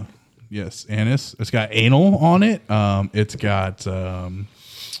Anise? Yes, anise. It's got anal on it. It's got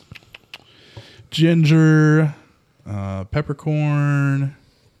ginger, peppercorn.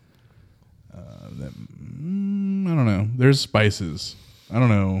 I don't know. There's spices. I don't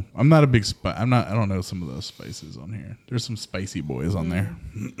know. I'm not a big I don't know some of those spices on here. There's some spicy boys on there.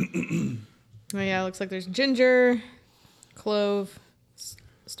 Oh yeah, it looks like there's ginger, clove,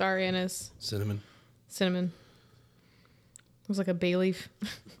 star anise, Cinnamon. cinnamon. Looks like a bay leaf.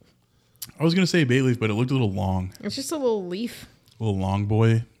 I was gonna say bay leaf, but it looked a little long. It's just a little leaf. A little long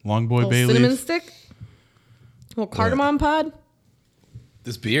boy Little bay cinnamon leaf. stick. Little cardamom pod.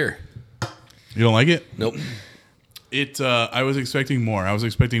 This beer. You don't like it? Nope. I was expecting more. I was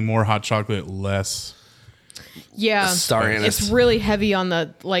expecting more hot chocolate, less. Yeah. Star anise. It's really heavy on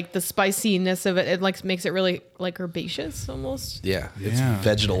the spiciness of it. It like makes it really like herbaceous almost. Yeah. It's Yeah.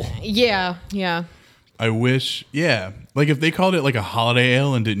 vegetal. Yeah. Yeah. I wish, yeah. Like if they called it like a holiday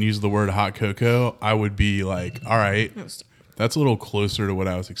ale and didn't use the word hot cocoa, I would be like, all right, that's a little closer to what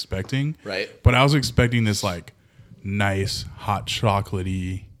I was expecting. Right. But I was expecting this like nice hot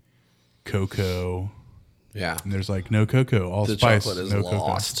chocolatey cocoa. Yeah. And there's like no cocoa, all The spice, chocolate is no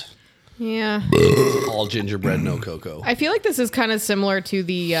lost. Yeah. All gingerbread, no cocoa. I feel like this is kind of similar to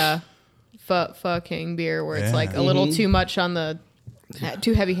the fucking beer where it's Yeah. like a little too much on the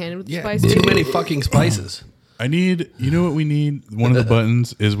too heavy-handed with the Yeah, spice. too many fucking spices. I need, you know what we need? One of the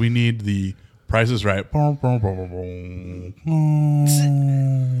buttons is we need the Price is Right. Well,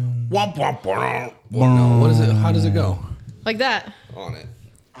 no, what is it? How does it go? Like that. On it.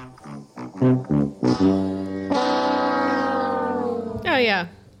 Oh yeah.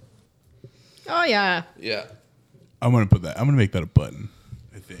 Oh yeah. Yeah. I'm going to put that. I'm going to make that a button,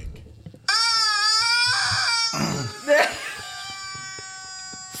 I think.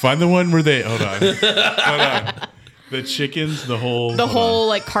 Find the one where they, hold on. The chickens, the whole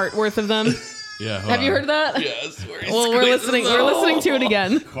like cart worth of them. Yeah. Have you heard that? Yes. Well, we're listening to it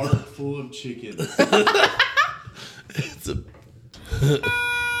again. Cart full of chickens. It's a.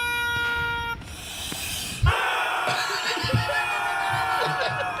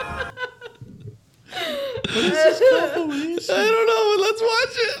 I don't know, but let's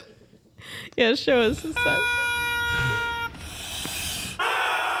watch it. Yeah, show us this time.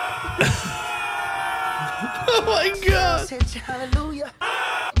 Oh my god. Sit your hallelujah.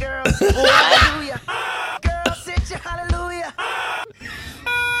 Girl, sit your hallelujah. Girl, sit your hallelujah.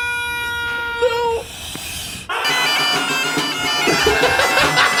 No.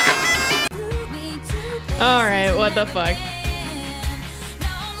 All right, what the fuck?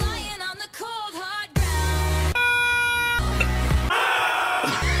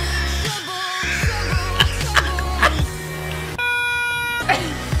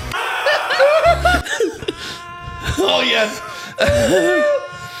 Oh yes.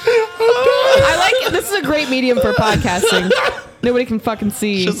 I like this is a great medium for podcasting. Nobody can fucking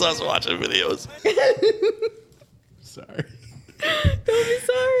see. Just us watching videos. Sorry. Don't be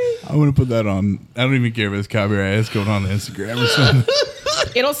sorry. I'm going to put that on. I don't even care if it's copyright. It's going on Instagram or something.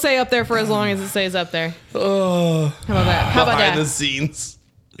 It'll stay up there for as long as it stays up there. Oh. How about that? How about Behind the that? scenes.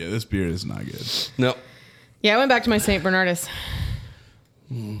 Yeah, this beer is not good. No. Yeah, I went back to my St. Bernardus.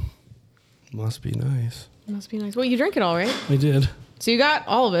 Must be nice. Must be nice. Well, you drank it all, right? I did. So you got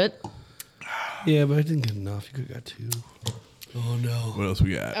all of it. Yeah, but I didn't get enough. You could have got 2. Oh no. What else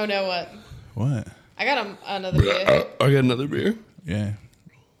we got? Oh no, what? What? I got another beer. I got another beer. Yeah.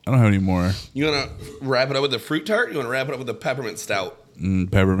 I don't have any more. You want to wrap it up with the fruit tart? You want to wrap it up with the peppermint stout?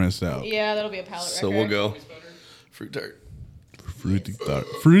 Peppermint stout. Yeah, that'll be a palate So wrecker. we'll go fruit tart. Fruity tart.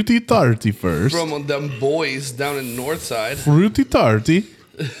 Fruity tarty first. From them boys down in Northside. Fruity tarty.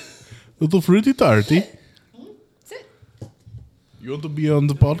 Little fruity tarty. Sit. You want to be on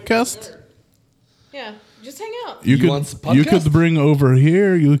the podcast? Yeah, just hang out. You want some could. You podcast? could bring over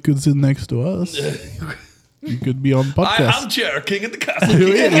here. You could sit next to us. You could be on the podcast. I'm Chair King at the castle.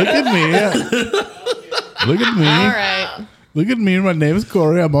 Hey, look at me. Yeah. Look at me. All right. Look at me. My name is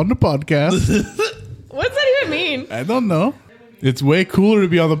Corey. I'm on the podcast. What's that even mean? I don't know. It's way cooler to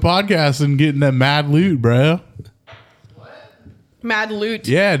be on the podcast than getting that mad loot, bro. Mad loot.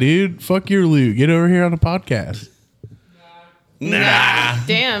 Yeah, dude. Fuck your loot. Get over here on the podcast. Nah.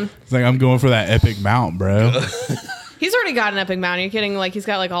 Damn. It's like I'm going for that epic mount, bro. He's already got an epic mount. Are you kidding? Like he's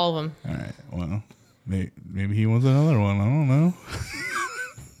got like all of them. All right. Well, maybe he wants another one. I don't know.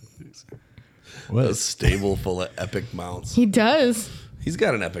 A What? stable full of epic mounts. He does. He's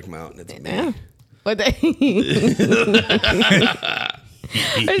got an epic mount. And it's me. Yeah. But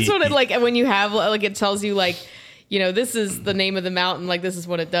I just wanted like when you have like it tells you like, you know, this is the name of the mountain. Like this is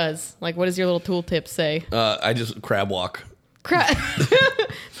what it does. Like what does your little tooltip say? I just crab walk.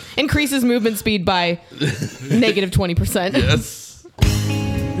 Increases movement speed by negative 20%. Yes.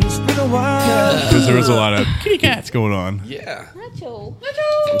 It's been a while. Because there was a lot of kitty cats going on. Yeah. Nacho.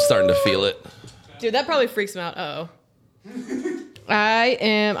 I'm starting to feel it. Dude, that probably freaks him out. Uh-oh.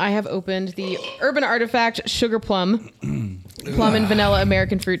 I have opened the Urban Artifact Sugar Plum and Vanilla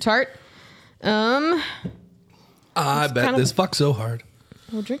American Fruit Tart. I bet kind of- this fucks so hard.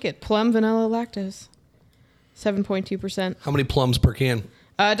 We'll drink it. Plum, vanilla, lactose. 7.2%. How many plums per can?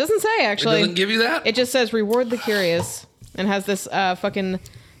 It doesn't say It actually. doesn't give you that? It just says reward the curious and has this fucking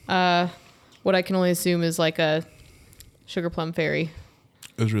what I can only assume is like a sugar plum fairy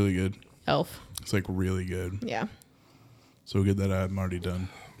It was really good. elf. It's like really good. Yeah. So good that I'm already done.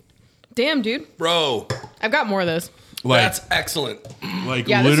 Damn, dude. Bro, I've got more of those. Like, that's excellent. like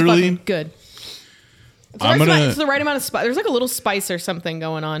Yeah, this is literally, fucking good. It's, I'm it's the gonna, right amount of spice. There's like a little spice or something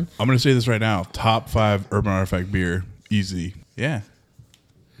going on. I'm gonna say this right now. Top 5 Urban Artifact beer, easy. Yeah.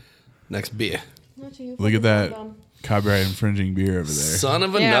 Next beer. Look at that copyright infringing beer over there. Son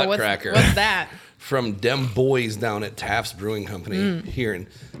of a Yeah, nutcracker. what's that? From them boys down at Taft's Brewing Company here in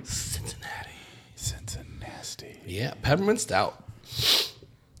Cincinnati. Cincinnati. Yeah, peppermint stout.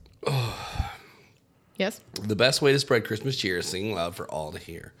 Yes. The best way to spread Christmas cheer is singing loud for all to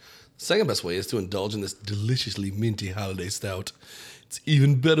hear. The second best way is to indulge in this deliciously minty holiday stout. It's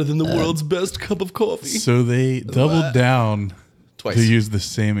even better than the world's best cup of coffee. So they doubled down Twice. to use the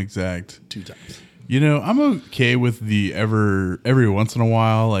same exact. 2 times. You know, I'm okay with the every once in a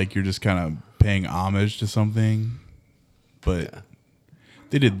while, like you're just kind of paying homage to something. But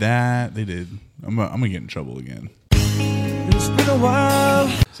they did that. They did. I'm gonna get in trouble again. It's been a while.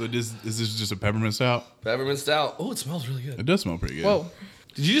 So is this just a peppermint stout? Peppermint stout. Oh, it smells really good. It does smell pretty good. Whoa.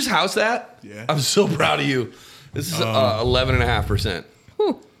 Did you just house that? Yeah. I'm so proud of you. This is 11.5%.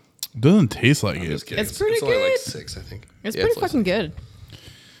 Doesn't taste like I'm it. just kidding. It's pretty only like good. 6, I think. It's Yeah, pretty less. fucking good.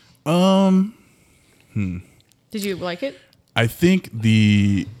 Did you like it? I think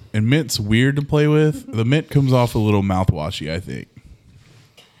and mint's weird to play with. The mint comes off a little mouthwashy, I think.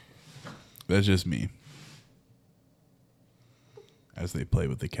 That's just me. As they play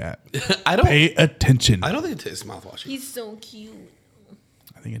with the cat. I don't. Pay attention. I don't think it tastes mouthwashy. He's so cute.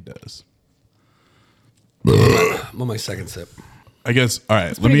 I think it does. I'm on my second sip. I guess. All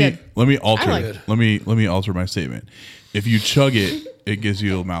right. pretty good. Let me alter. I like it. Let me alter my statement. If you chug it, it gives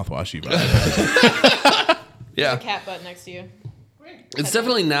you a mouthwashy vibe. Yeah, Cat butt next to you. it's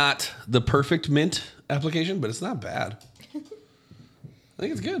definitely not the perfect mint application, but it's not bad. I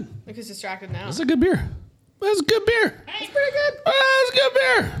think it's good. Look who's distracted now. It's a good beer. That's a good beer. It's pretty good. That's a good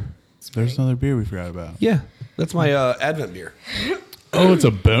beer. There's another beer we forgot about. Yeah, that's my Advent beer. Oh, it's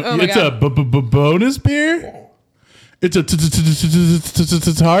a my it's a bonus beer. It's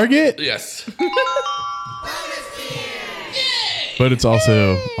a Target, Yes. but it's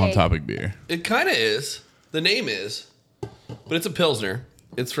also on topic beer. It kind of is. The name is, but it's a Pilsner.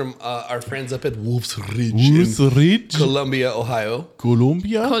 It's from our friends up at Wolf's Ridge in Ridge, Columbia, Ohio.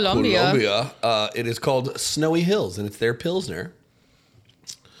 Columbia. Columbia. It is called Snowy Hills, and it's their Pilsner.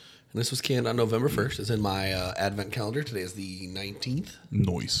 And this was canned on November 1st. It's in my Advent calendar. Today is the 19th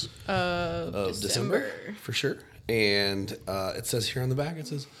Noise. of December, for sure. And it says here on the back, it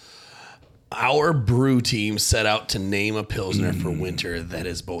says, our brew team set out to name a Pilsner for winter that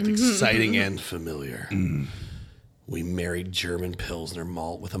is both exciting and familiar. We married German Pilsner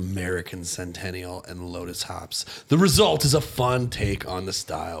malt with American Centennial and Lotus hops. The result is a fun take on the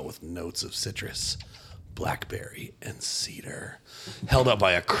style with notes of citrus, blackberry, and cedar. Held up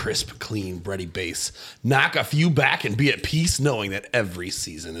by a crisp, clean, bready base. Knock a few back and be at peace knowing that every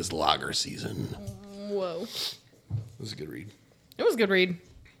season is lager season. Whoa. This is a good read. It was a good read.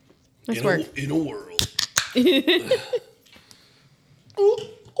 Nice work. In a world.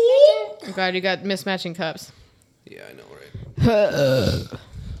 I'm glad you got mismatching cups. Yeah, I know, right?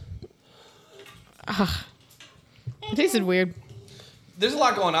 It tasted weird. There's a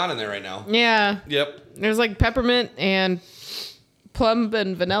lot going on in there right now. Yeah. Yep. There's like peppermint and plum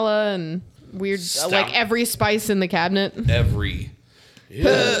and vanilla and weird, Stout. like every spice in the cabinet. Every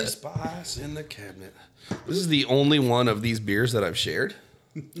spice in the cabinet. This is the only one of these beers that I've shared.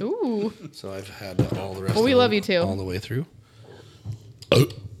 Ooh. So I've had all the rest Well, we of love them you too. all the way through.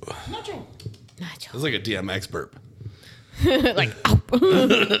 Nacho. It's like a DMX burp. Like,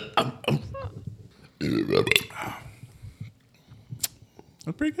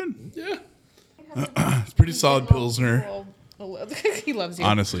 That's pretty good. Yeah. It's pretty solid Pilsner. he loves you.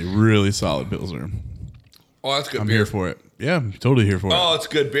 Honestly, really solid Pilsner. Oh, that's good I'm beer. here for it. Yeah, I'm totally here for it. Oh, it's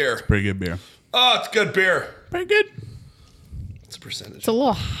good beer. Pretty good beer. Oh, it's good beer. Pretty good. It's a percentage. It's a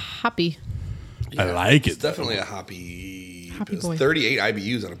little hoppy. I like It's it. definitely a hoppy. Hoppy It's boy. 38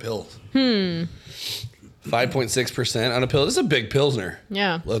 IBUs on a pill. 5.6% on a pill. This is a big Pilsner.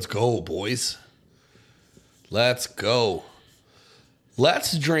 Yeah. Let's go, boys. Let's go.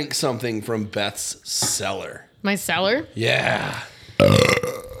 Let's drink something from Beth's cellar. My cellar? Yeah.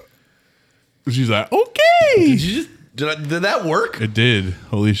 She's like, okay. Did that work? It did.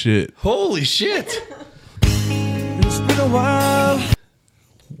 Holy shit. Holy shit. It's been a while.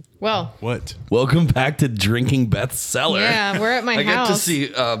 Well, What? Welcome back to Drinking Beth's Cellar. yeah, we're at my I house. get to see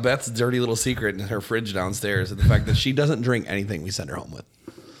Beth's dirty little secret in her fridge downstairs, and the fact that she doesn't drink anything we send her home with.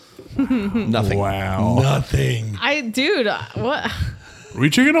 Nothing. Wow. Nothing. Dude, what? Are we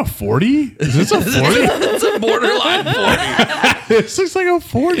drinking a 40? Is this a 40? It's a borderline 40. This looks like a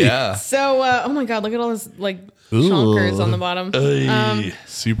 40. Yeah. So, oh my God, look at all this like chonkers on the bottom.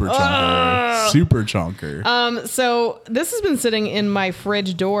 Super chonker. Super chonker. So this has been sitting in my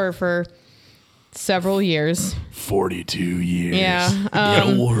fridge door for several years. 42 years.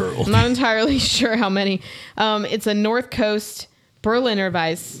 Yeah. world. I'm not entirely sure how many. It's a North Coast Berliner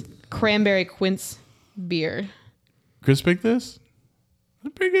Weiss cranberry quince beer. Chris picked this?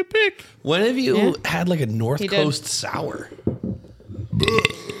 That's a pretty good pick. When have you Yeah. had like a North He did. Coast sour?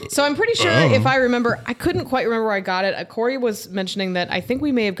 So I'm pretty sure if I remember, I couldn't quite remember where I got it. Corey was mentioning that I think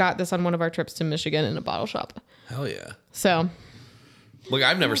we may have got this on one of our trips to Michigan in a bottle shop. Hell yeah. So Look,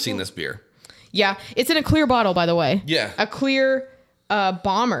 I've never seen this beer. yeah, it's in a clear bottle, by the way. Yeah. A clear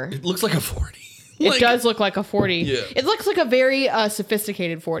bomber. It looks like a 40. It does look like a 40. Yeah. It looks like a very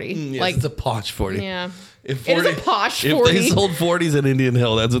sophisticated 40. Yes, like it's a posh 40. yeah. If It is a posh If 40. they sold 40s in Indian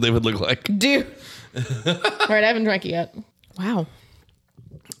Hill, that's what they would look like. Dude. All right, I haven't drank it yet. Wow.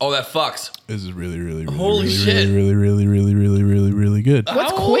 Oh, that fucks. This is really, really, really, Holy really, shit. really, really, really, really, really, really good.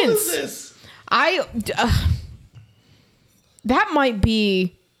 What's How old quince? is this? That might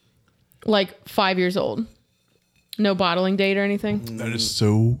be like 5 years old. No bottling date or anything. That is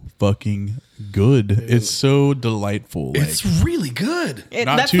so fucking good. It's so delightful. Like, It's really good.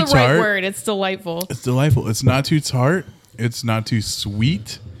 Not That's too the right tart. word. It's delightful. it's delightful. It's not too tart. It's not too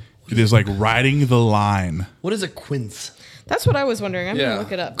sweet. It is like riding the line. What is a quince? That's what I was wondering. I'm gonna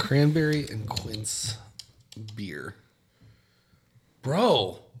look it up. Cranberry and quince beer.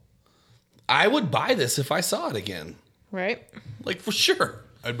 Bro, I would buy this if I saw it again. Right? Like, for sure.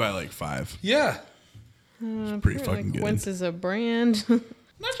 I'd buy like 5. Yeah. It's pretty fucking good. Quince is a brand.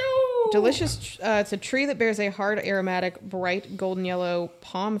 Delicious. It's a tree that bears a hard, aromatic, bright golden yellow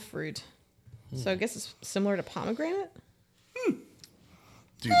palm fruit. So I guess it's similar to pomegranate.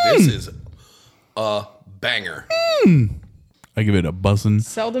 Dude, this is a banger. I give it a bussin'.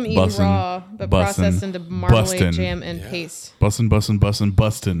 Seldom eaten raw, but processed into marmalade, jam, and paste. Bussin', bussin', bussin',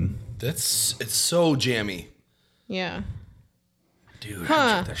 bustin'. It's so jammy. Yeah. Dude,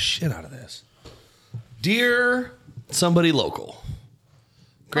 I drink the shit out of this. Dear somebody local,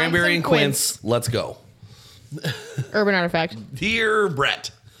 cranberry and quince, let's go. Urban Artifact. Dear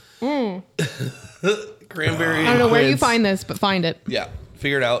Brett, cranberry and I don't know where you quince. find this, but find it. Yeah,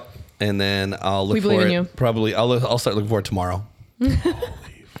 figure it out, and then I'll look We for believe it. in you. Probably, I'll start looking for it tomorrow.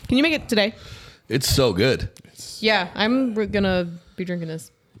 Can you make it today? It's so good. Yeah, I'm gonna be drinking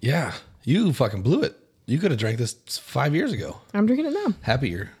this. Yeah, you fucking blew it. You could have drank this 5 years ago. I'm drinking it now. Happy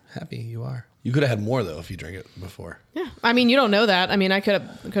you are. You could have had more though if you drank it before. Yeah. I mean, you don't know that. I mean, I could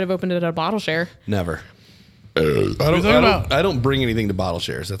have opened it at a bottle share. Never. talking I don't bring anything to bottle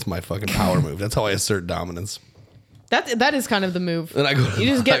shares. That's my fucking power move. That's how I assert dominance. That is kind of the move. And I go. You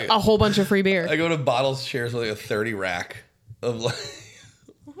just get a whole bunch of free beer. I go to bottle shares with like a 30 rack of like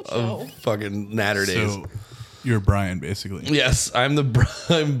of fucking natter days. So you're Brian, basically. Yes, I'm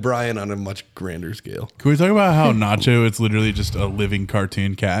Brian on a much grander scale, Can we talk about how Nacho, it's literally just a living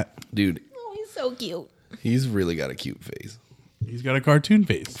cartoon cat? dude. Oh, he's so cute. He's really got a cute face He's got a cartoon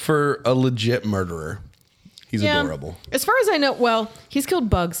face. for a legit murderer. He's adorable. As far as I know, well, he's killed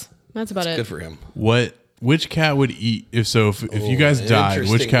bugs. That's about it. Good for him. Which cat would eat if you guys died, which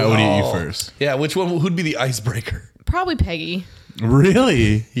Interesting. cat would eat you Oh. first? Yeah, which one would be the icebreaker? Probably Peggy.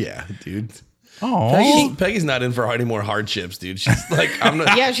 Really? Yeah, dude. Oh. Peggy's not in for any more hardships, dude. She's like, I'm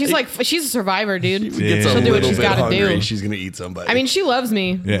not. Yeah, she's a survivor, dude. Gets a She'll do what little she's bit gotta hungry, do. she's gonna eat somebody. I mean, she loves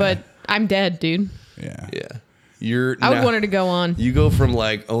me, Yeah. but I'm dead, dude. Yeah. yeah, I would want her to go on. You go from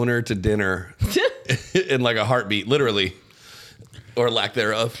like owner to dinner in like a heartbeat, literally, or lack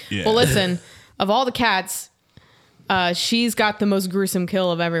thereof. Yeah. Well, listen, of all the cats, she's got the most gruesome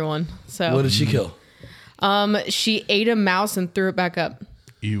kill of everyone. What So did she kill? she ate a mouse and threw it back up.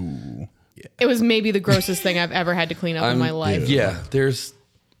 Ew. It was maybe the grossest thing I've ever had to clean up in my life. Yeah, there's.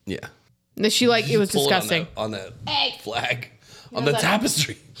 Yeah, It was Pull it disgusting. on that flag on the that?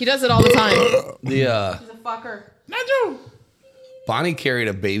 tapestry. He does it all the time. The He's a fucker. Bonnie carried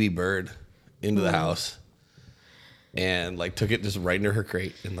a baby bird into the house and like took it just right into her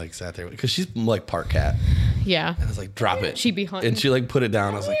crate and like sat there because she's like part cat. Yeah. I was like, drop it. She'd be hunting. And she like put it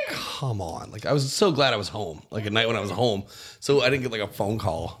down. I was like, come on. Like I was so glad I was home. Like at night when I was home. So I didn't get like a phone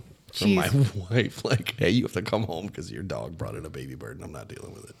call from my Jeez. wife. Like, hey, you have to come home because your dog brought in a baby bird and I'm not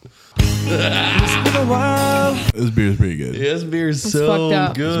dealing with it. This beer's pretty good. Yeah, this beer is fucked so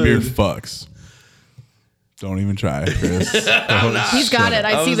up. This good. beer fucks. Don't even try, Chris. He's got it.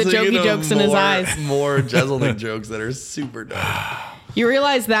 I see was the thinking jokey of jokes in his eyes. More Jeselnik jokes that are super dark. You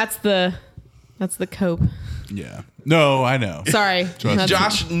realize that's the cope. Yeah. No, I know. Sorry. That's-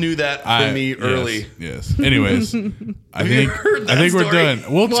 Josh knew that from me early. Yes. Anyways, I think heard that we're story? done.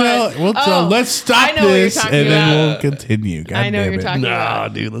 We'll What? tell. Oh, Let's stop I know what you're this talking and then about. we'll continue. God I know what damn you're it. talking Nah,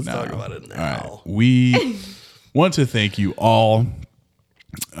 about. dude, let's talk about it All right. now. We want to thank you all.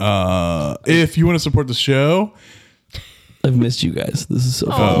 If you want to support the show, I've missed you guys. This is so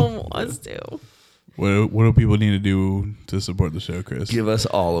fun. Oh, let's do. what do people need to do to support the show, Chris? Give us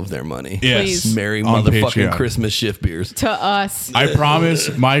all of their money. Yes. Please. Merry On motherfucking Patreon. Christmas shift beers. To us. I promise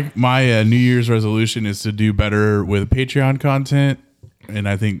my New Year's resolution is to do better with Patreon content. And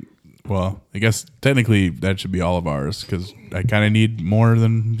I think, well, I guess technically that should be all of ours because I kind of need more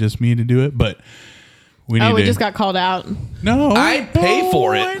than just me to do it. But we need We to. just got called out. No. I pay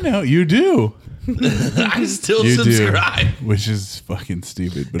for it. I know. You do. I still You subscribe. do. Which is fucking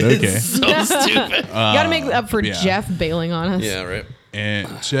stupid, but okay. It's so stupid. You got to make up for yeah. Jeff bailing on us. Yeah, right. And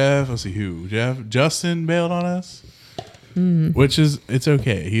Jeff, let's see who. Justin bailed on us. Which is, it's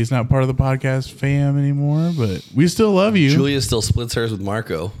okay. He's not part of the podcast fam anymore, but we still love you. Julia still splits hers with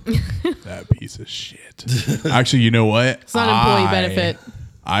Marco. That piece of shit. Actually, you know what? It's not employee benefit.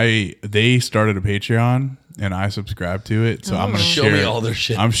 They started a Patreon and I subscribe to it, so I'm gonna Show share me it. all their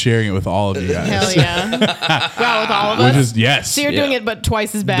shit. I'm sharing it with all of you guys. Hell yeah. Wow, with all of Which us. is yes. So you're doing Yeah. it, but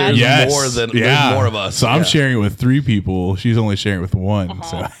twice as bad. There's Yes. there's more of us. So I'm Yeah. sharing it with 3 people. She's only sharing it with 1.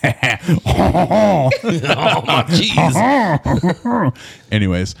 So Oh my jeez.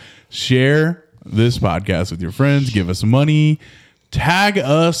 anyways, share this podcast with your friends. Give us money. Tag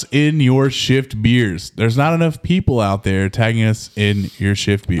us in your shift beers. There's not enough people out there tagging us in your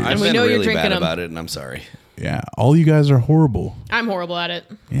shift beers. I've we been know you're really drinking bad them. about it, and I'm sorry. Yeah, all you guys are horrible. I'm horrible at it.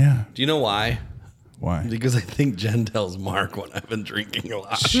 Yeah. Do you know why? Why? Because I think Jen tells Mark when I've been drinking a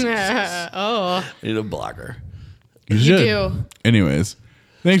lot. Oh, I need a blocker. you should. do. Anyways,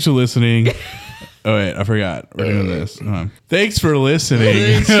 thanks for listening. Oh wait, I forgot. We're doing this. Hold on. Thanks for listening.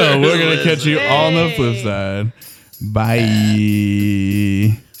 Thanks for We're gonna catch you on the flip Hey. side. Bye.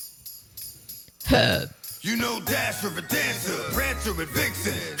 You know Dasher and Dancer, Prancer and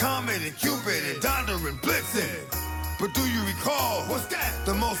Vixen, Comet and Cupid and Donder and Blitzen. But do you recall, what's that?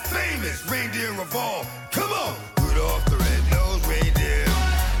 The most famous reindeer of all. Come on! Rudolph the red-nosed reindeer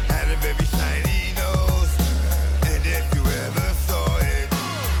had a very shiny